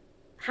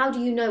 how do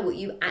you know what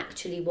you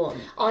actually want?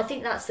 I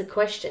think that's the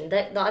question.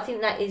 I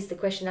think that is the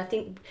question. I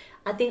think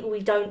we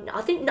don't.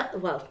 I think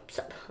not. Well,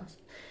 I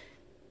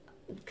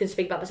can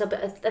speak about myself,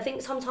 but I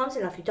think sometimes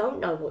in life you don't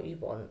know what you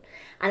want,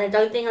 and I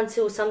don't think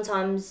until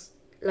sometimes,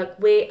 like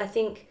I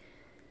think,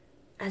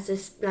 as a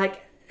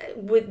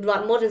with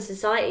like modern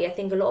society, I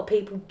think a lot of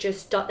people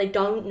just they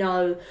don't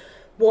know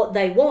what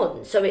they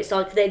want. So it's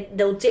like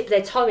they'll dip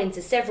their toe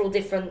into several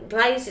different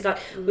places, like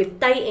with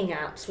dating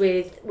apps,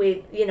 with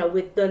you know,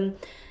 with them.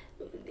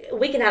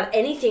 We can have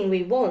anything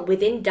we want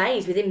within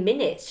days, within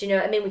minutes. You know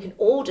what I mean? We can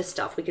order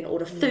stuff. We can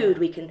order food.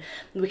 We can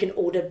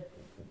order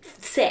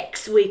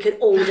sex. We can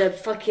order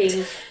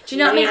fucking. Do you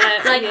know what I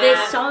mean? Like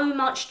there's so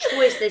much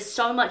choice. There's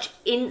so much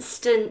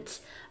instant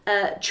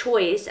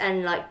choice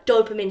and like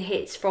dopamine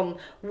hits from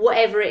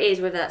whatever it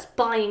is, whether that's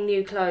buying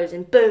new clothes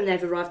and boom,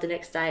 they've arrived the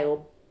next day,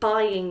 or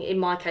buying, in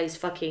my case,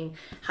 fucking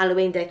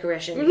Halloween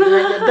decorations and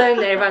then boom,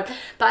 they arrived.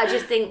 But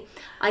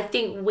I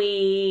think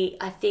we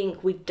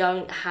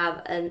don't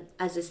have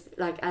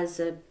as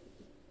a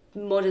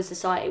modern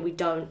society, we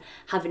don't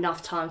have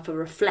enough time for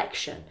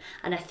reflection,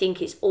 and I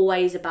think it's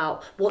always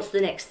about what's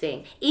the next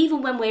thing.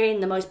 Even when we're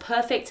in the most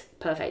perfect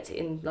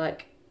in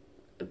like,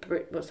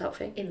 what's that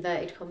thing?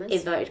 Inverted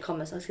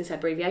commas. I was going to say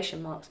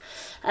abbreviation marks.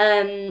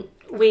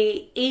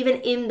 We, even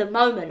in the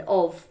moment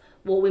of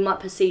what we might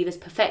perceive as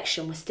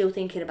perfection, we're still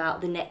thinking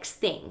about the next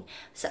thing.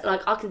 So,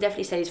 like, I can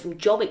definitely say this from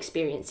job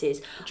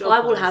experiences. I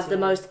will have the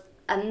most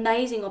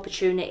amazing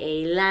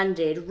opportunity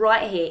landed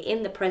right here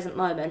in the present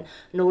moment,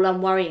 and all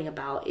I'm worrying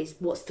about is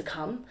what's to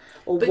come.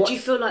 But do you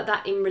feel like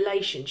that in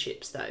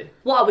relationships, though?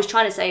 What I was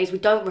trying to say is we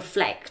don't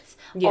reflect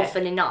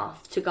often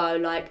enough to go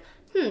like,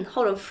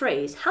 hold on,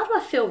 freeze. How do I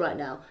feel right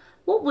now?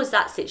 What was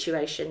that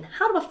situation?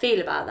 How do I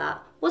feel about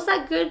that? Was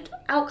that good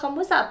outcome?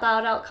 Was that a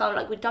bad outcome?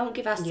 Like, we don't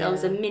give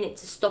ourselves a minute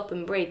to stop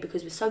and breathe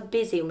because we're so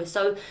busy and we're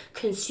so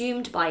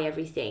consumed by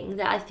everything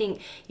that I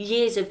think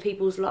years of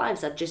people's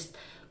lives are just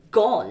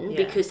gone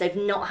because they've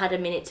not had a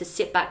minute to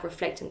sit back,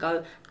 reflect and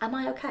go, am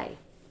I okay?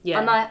 Yeah.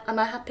 Am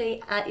I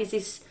happy? Is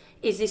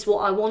this what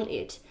I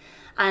wanted?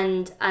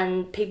 And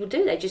people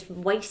do, they just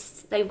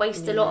waste a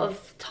lot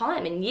of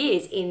time and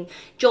years in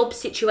job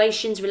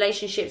situations,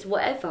 relationships,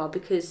 whatever,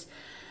 because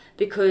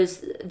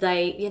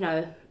they, you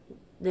know,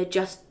 they're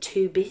just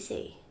too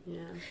busy.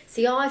 Yeah.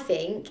 See, I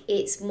think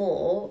it's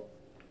more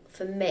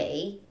for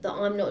me that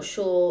I'm not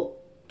sure,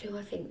 do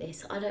I think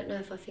this? I don't know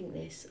if I think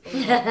this or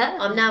not.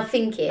 I'm now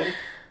thinking,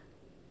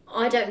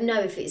 I don't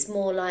know if it's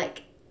more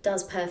like,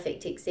 does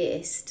perfect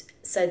exist?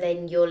 So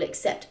then you'll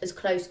accept as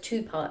close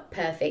to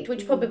perfect,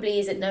 which probably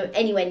isn't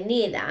anywhere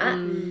near that,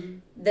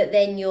 that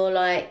then you're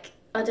like,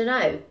 I don't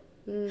know.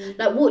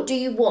 Like, what do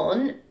you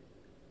want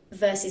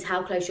versus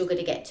how close you're going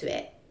to get to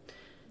it?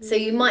 So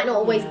you might not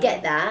always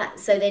get that,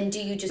 so then do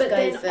you just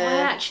go for... I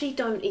actually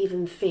don't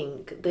even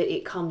think that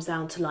it comes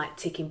down to like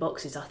ticking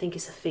boxes. I think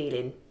it's a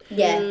feeling.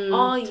 Yeah.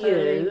 Are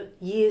you,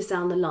 years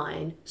down the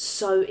line,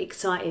 so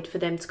excited for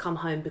them to come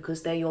home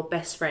because they're your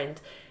best friend?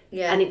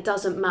 Yeah. And it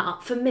doesn't matter.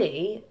 For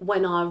me,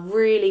 when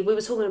we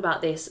were talking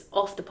about this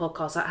off the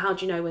podcast, like how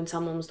do you know when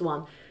someone was the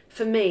one?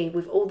 For me,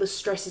 with all the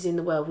stresses in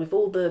the world, with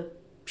all the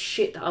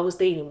shit that I was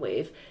dealing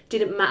with,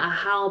 didn't matter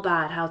how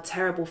bad, how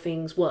terrible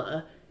things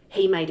were,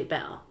 he made it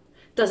better.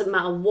 Doesn't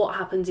matter what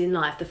happens in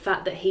life, the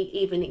fact that he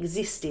even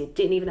existed,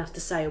 didn't even have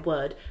to say a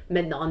word,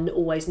 meant that I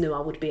always knew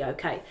I would be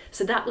okay.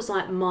 So that was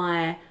like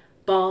my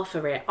bar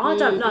for it. I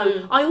don't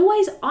know.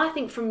 I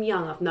think from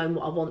young I've known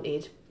what I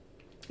wanted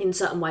in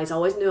certain ways. I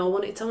always knew I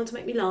wanted someone to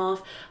make me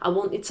laugh. I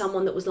wanted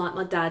someone that was like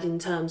my dad in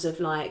terms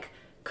of like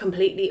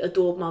completely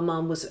adored my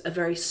mum, was a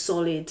very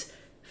solid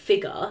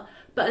figure.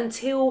 But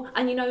until,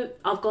 and you know,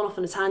 I've gone off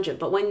on a tangent,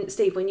 but when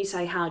you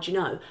say how do you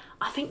know,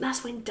 I think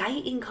that's when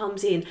dating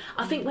comes in.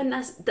 I think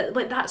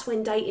that's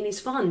when dating is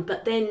fun.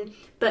 But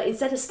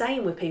instead of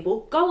staying with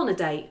people, go on a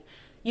date.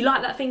 You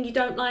like that thing, you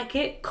don't like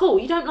it? Cool,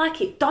 you don't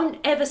like it. Don't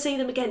ever see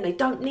them again. They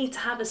don't need to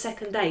have a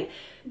second date.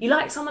 You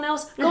like someone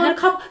else? Go on a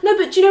couple. No,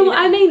 but do you know what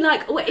I mean?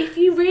 Like, if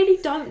you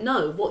really don't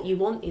know what you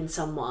want in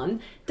someone,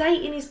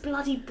 dating is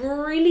bloody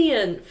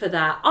brilliant for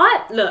that.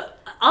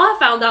 I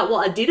found out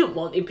what I didn't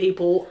want in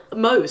people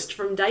most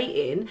from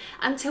dating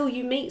until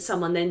you meet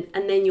someone, and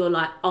then you're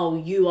like, oh,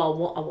 you are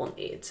what I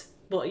wanted.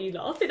 What are you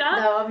laughing at?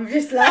 No, I'm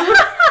just laughing.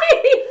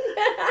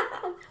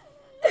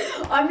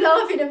 I'm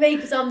laughing at me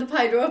because I'm the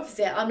polar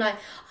opposite. I'm like,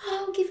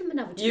 oh, I'll give him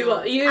another chance. You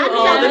are the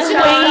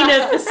queen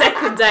of the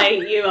second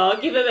date. You are.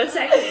 Give him a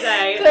second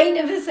date. Queen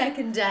of a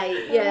second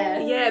date. Yeah.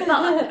 Yeah,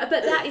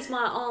 but that is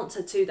my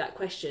answer to that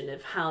question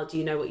of how do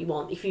you know what you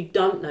want. If you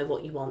don't know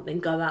what you want, then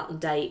go out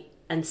and date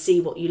and see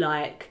what you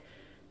like,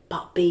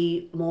 but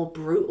be more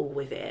brutal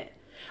with it.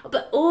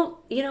 Or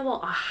you know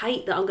what, I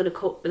hate that I'm going to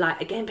call, like,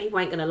 again, people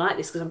ain't going to like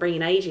this because I'm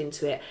bringing age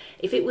into it.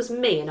 If it was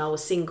me and I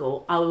was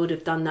single, I would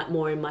have done that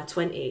more in my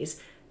 20s.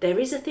 There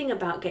is a thing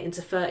about getting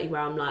to 30 where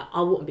I'm like,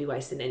 I wouldn't be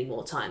wasting any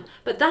more time.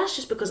 But that's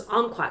just because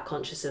I'm quite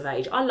conscious of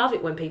age. I love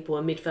it when people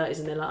are mid-30s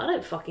and they're like, I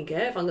don't fucking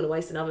care if I'm going to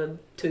waste another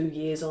 2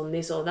 years on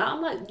this or that.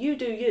 I'm like, you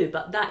do you.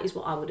 But that is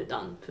what I would have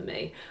done for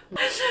me.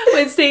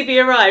 When Stevie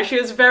arrived,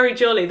 she was very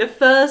jolly. The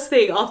first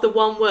thing, after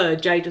one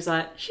word, Jade was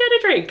like, she had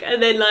a drink.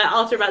 And then like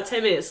after about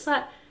 10 minutes, it's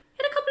like,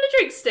 had a couple of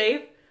drinks,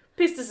 Steve.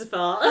 Pissed us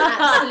apart.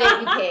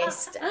 Absolutely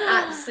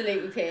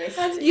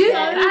pissed. You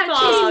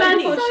actually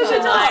managed to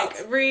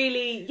like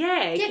really,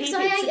 yeah, keep because it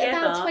I ate together.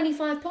 about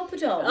 25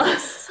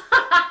 poppadoms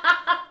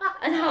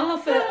and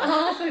half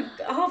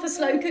a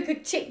slow cooker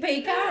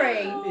chickpea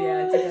curry.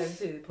 Yeah, I didn't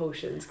do the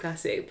portions,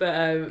 classic.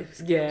 But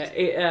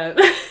yeah,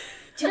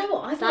 Do you know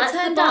what? I've That's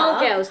not turned the bar,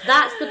 up. girls.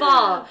 That's the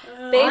bar.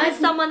 Being with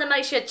someone that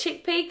makes you a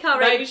chickpea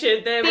curry.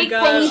 There we big go.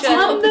 portion.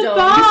 On the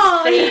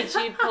bar. Feed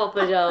you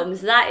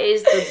poppadoms. That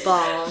is the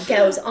bar.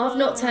 Girls, I've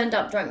not turned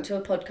up drunk to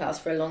a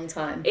podcast for a long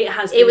time. It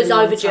has. It was been a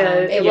long overdue.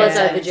 time. It was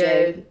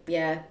overdue.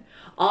 Yeah.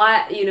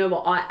 You know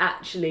what? I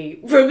actually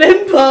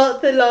remember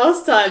the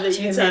last time that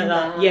you turned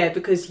up. remember? Yeah,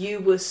 because you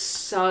were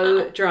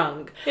so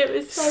drunk. It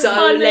was So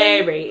funny.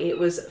 Larry. It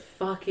was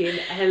fucking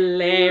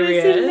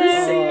hilarious.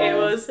 It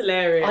was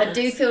hilarious. I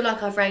do feel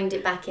like I've reined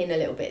it back in a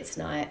little bit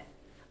tonight.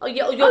 Oh,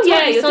 you're yeah,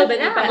 totally you're sober definitely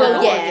now. better.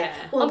 Well, yeah. yeah.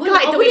 Well, I'm I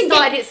glad that we wouldn't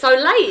started it so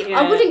late. Yeah.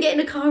 I wouldn't get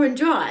in a car and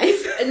drive.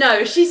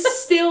 No, she's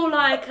still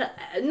like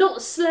not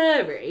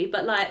slurry,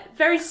 but like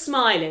very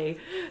smiley,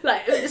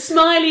 like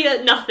smiley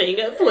at nothing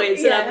at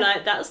points, Yeah. and I'm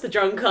like, that's the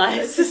drunk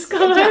eyes. Just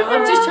come I'm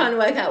over. just trying to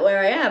work out where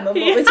I am and what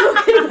we're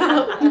talking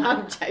about. No,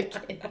 I'm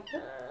joking.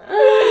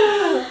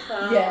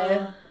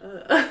 Yeah.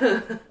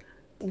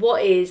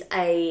 What is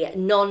a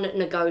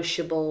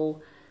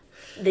non-negotiable?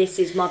 This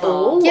is my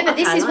bar. Yeah, but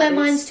this okay, is I where like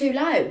mine's this. too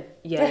low.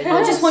 Yeah,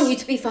 I just want you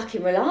to be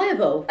fucking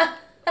reliable.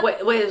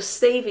 Where's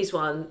Stevie's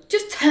one?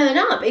 Just turn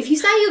up. If you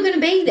say you're going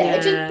to be there,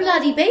 Yeah. just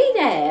bloody be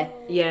there.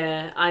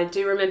 Yeah, I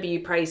do remember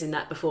you praising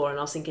that before, and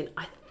I was thinking,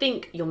 I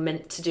think you're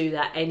meant to do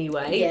that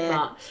anyway.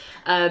 Yeah.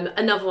 But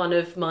another one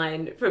of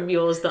mine from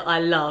yours that I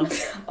loved,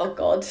 Oh,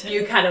 God.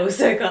 you can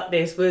also cut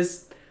this,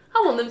 was I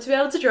want them to be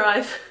able to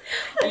drive.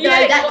 No,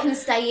 that can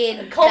stay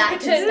in.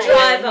 Competent that can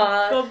stay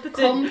driver.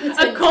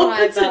 A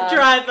competent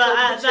driver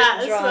at that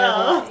as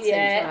well. Competent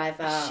Yeah,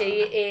 driver. she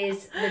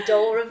is the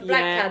daughter of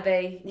Black Yeah.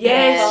 Cabby.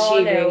 Yes, Oh,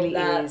 she I know really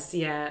that. is.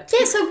 Yeah.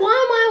 Yeah, so why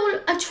am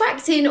I all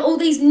attracting all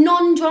these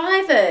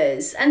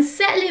non-drivers and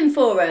settling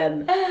for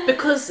them?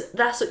 Because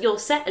that's what you're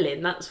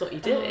settling. That's what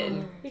you're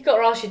doing. You've got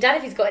to ask your dad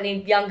if he's got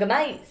any younger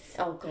mates.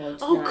 Oh, God,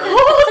 Oh no.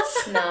 God!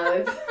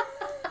 No.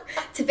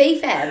 To be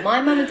fair,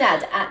 my mum and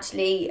dad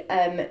actually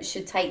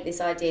should take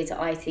this idea to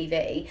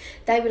ITV.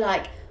 They were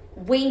like,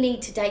 we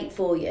need to date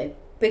for you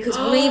because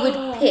we would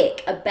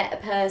pick a better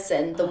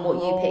person than what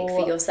you pick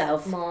for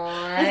yourself. You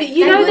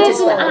They know, would there's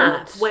as an well.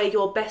 app where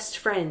your best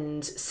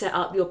friends set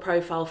up your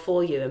profile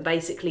for you and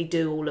basically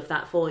do all of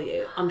that for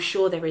you. I'm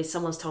sure there is.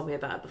 Someone's told me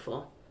about it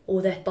before. Oh,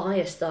 they're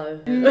biased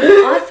though.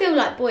 I feel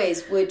like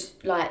boys would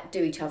like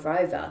do each other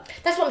over.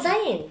 That's what I'm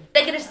saying.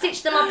 They're going to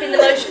stitch them up in the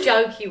most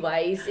jokey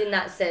ways in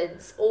that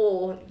sense,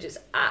 or just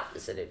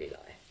absolutely lie.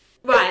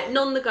 Right,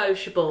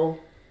 non-negotiable.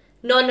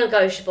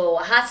 Non-negotiable.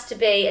 It has to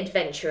be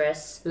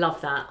adventurous. Love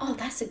that. Oh,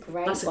 that's a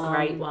great That's one. a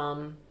great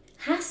one.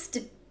 Has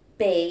to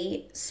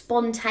be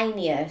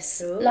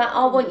spontaneous. Ooh. Like,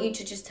 I want you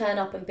to just turn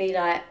up and be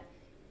like,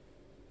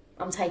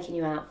 I'm taking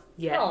you out.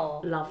 Yeah,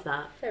 Aw. love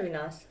that. Very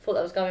nice. Thought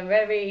that was going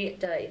very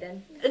dirty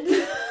then.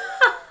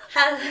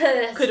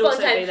 Could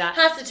also be that.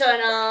 Has to turn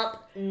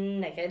up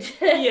naked.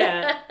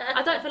 Yeah,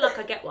 I don't feel like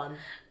I get one.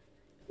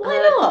 Why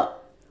not?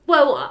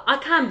 Well, I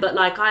can, but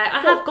like I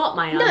have got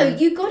my own. No,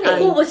 you got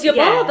it. What was your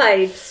Yeah. bar,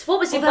 babes? What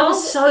was your There bar? were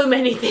so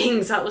many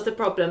things. That was the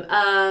problem.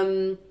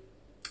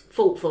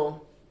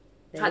 Thoughtful.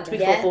 Had to be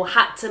Yeah. thoughtful.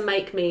 Had to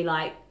make me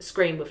like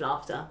scream with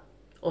laughter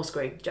or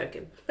scream,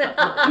 joking.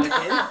 Not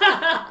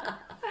joking.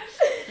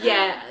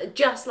 Yeah,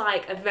 just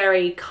like a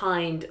very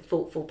kind,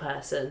 thoughtful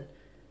person.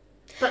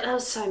 But there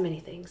was so many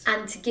things.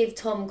 And to give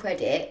Tom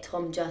credit,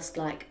 Tom just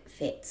like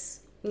fits.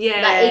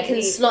 Yeah, Like, he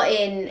can slot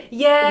in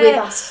yeah, with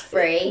us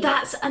free.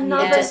 That's He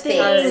another just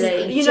thing. fits.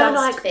 Totally. He You know,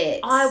 just like fits.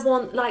 I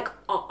want, like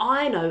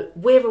I know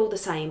we're all the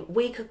same.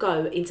 We could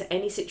go into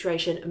any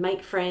situation and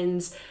make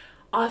friends.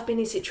 I've been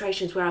in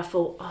situations where I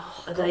thought,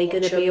 oh, are they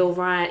going to be all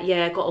right?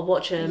 Yeah, got to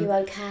watch Are them. you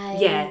okay?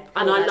 Yeah,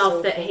 and Oh, I that's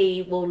love that awful.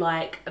 he will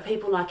like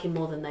people like him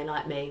more than they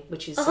like me,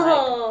 which is like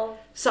Oh,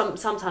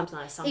 sometimes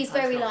nice. Sometimes He's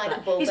very not, but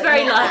likeable, He's but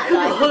very not that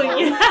likeable.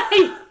 likeable.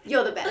 Yeah.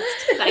 You're the best.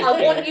 Thank I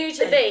you. want you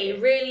to be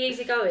really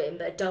easygoing,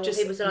 but don't want Just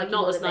people to like you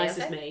not more as than me, nice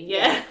as okay? me.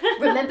 Yeah.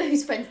 Remember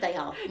whose friends they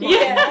are.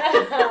 Yeah.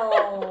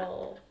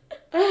 Oh.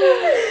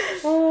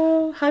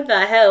 Oh, hope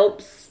that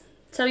helps.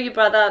 Tell your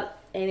brother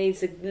he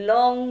needs a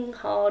long,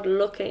 hard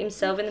look at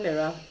himself in the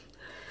mirror.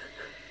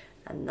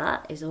 And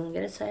that is all I'm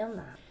going to say on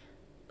that.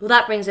 Well,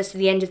 that brings us to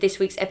the end of this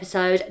week's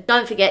episode.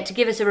 Don't forget to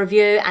give us a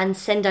review and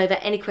send over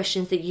any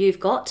questions that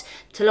you've got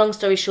to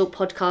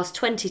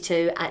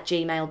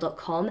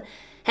longstoryshortpodcast22@gmail.com.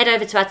 Head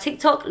over to our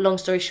TikTok, Long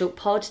Story Short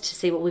Pod, to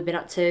see what we've been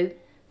up to.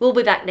 We'll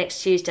be back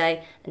next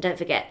Tuesday. And don't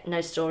forget,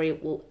 no story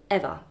will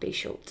ever be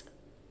short.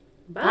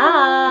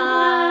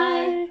 Bye.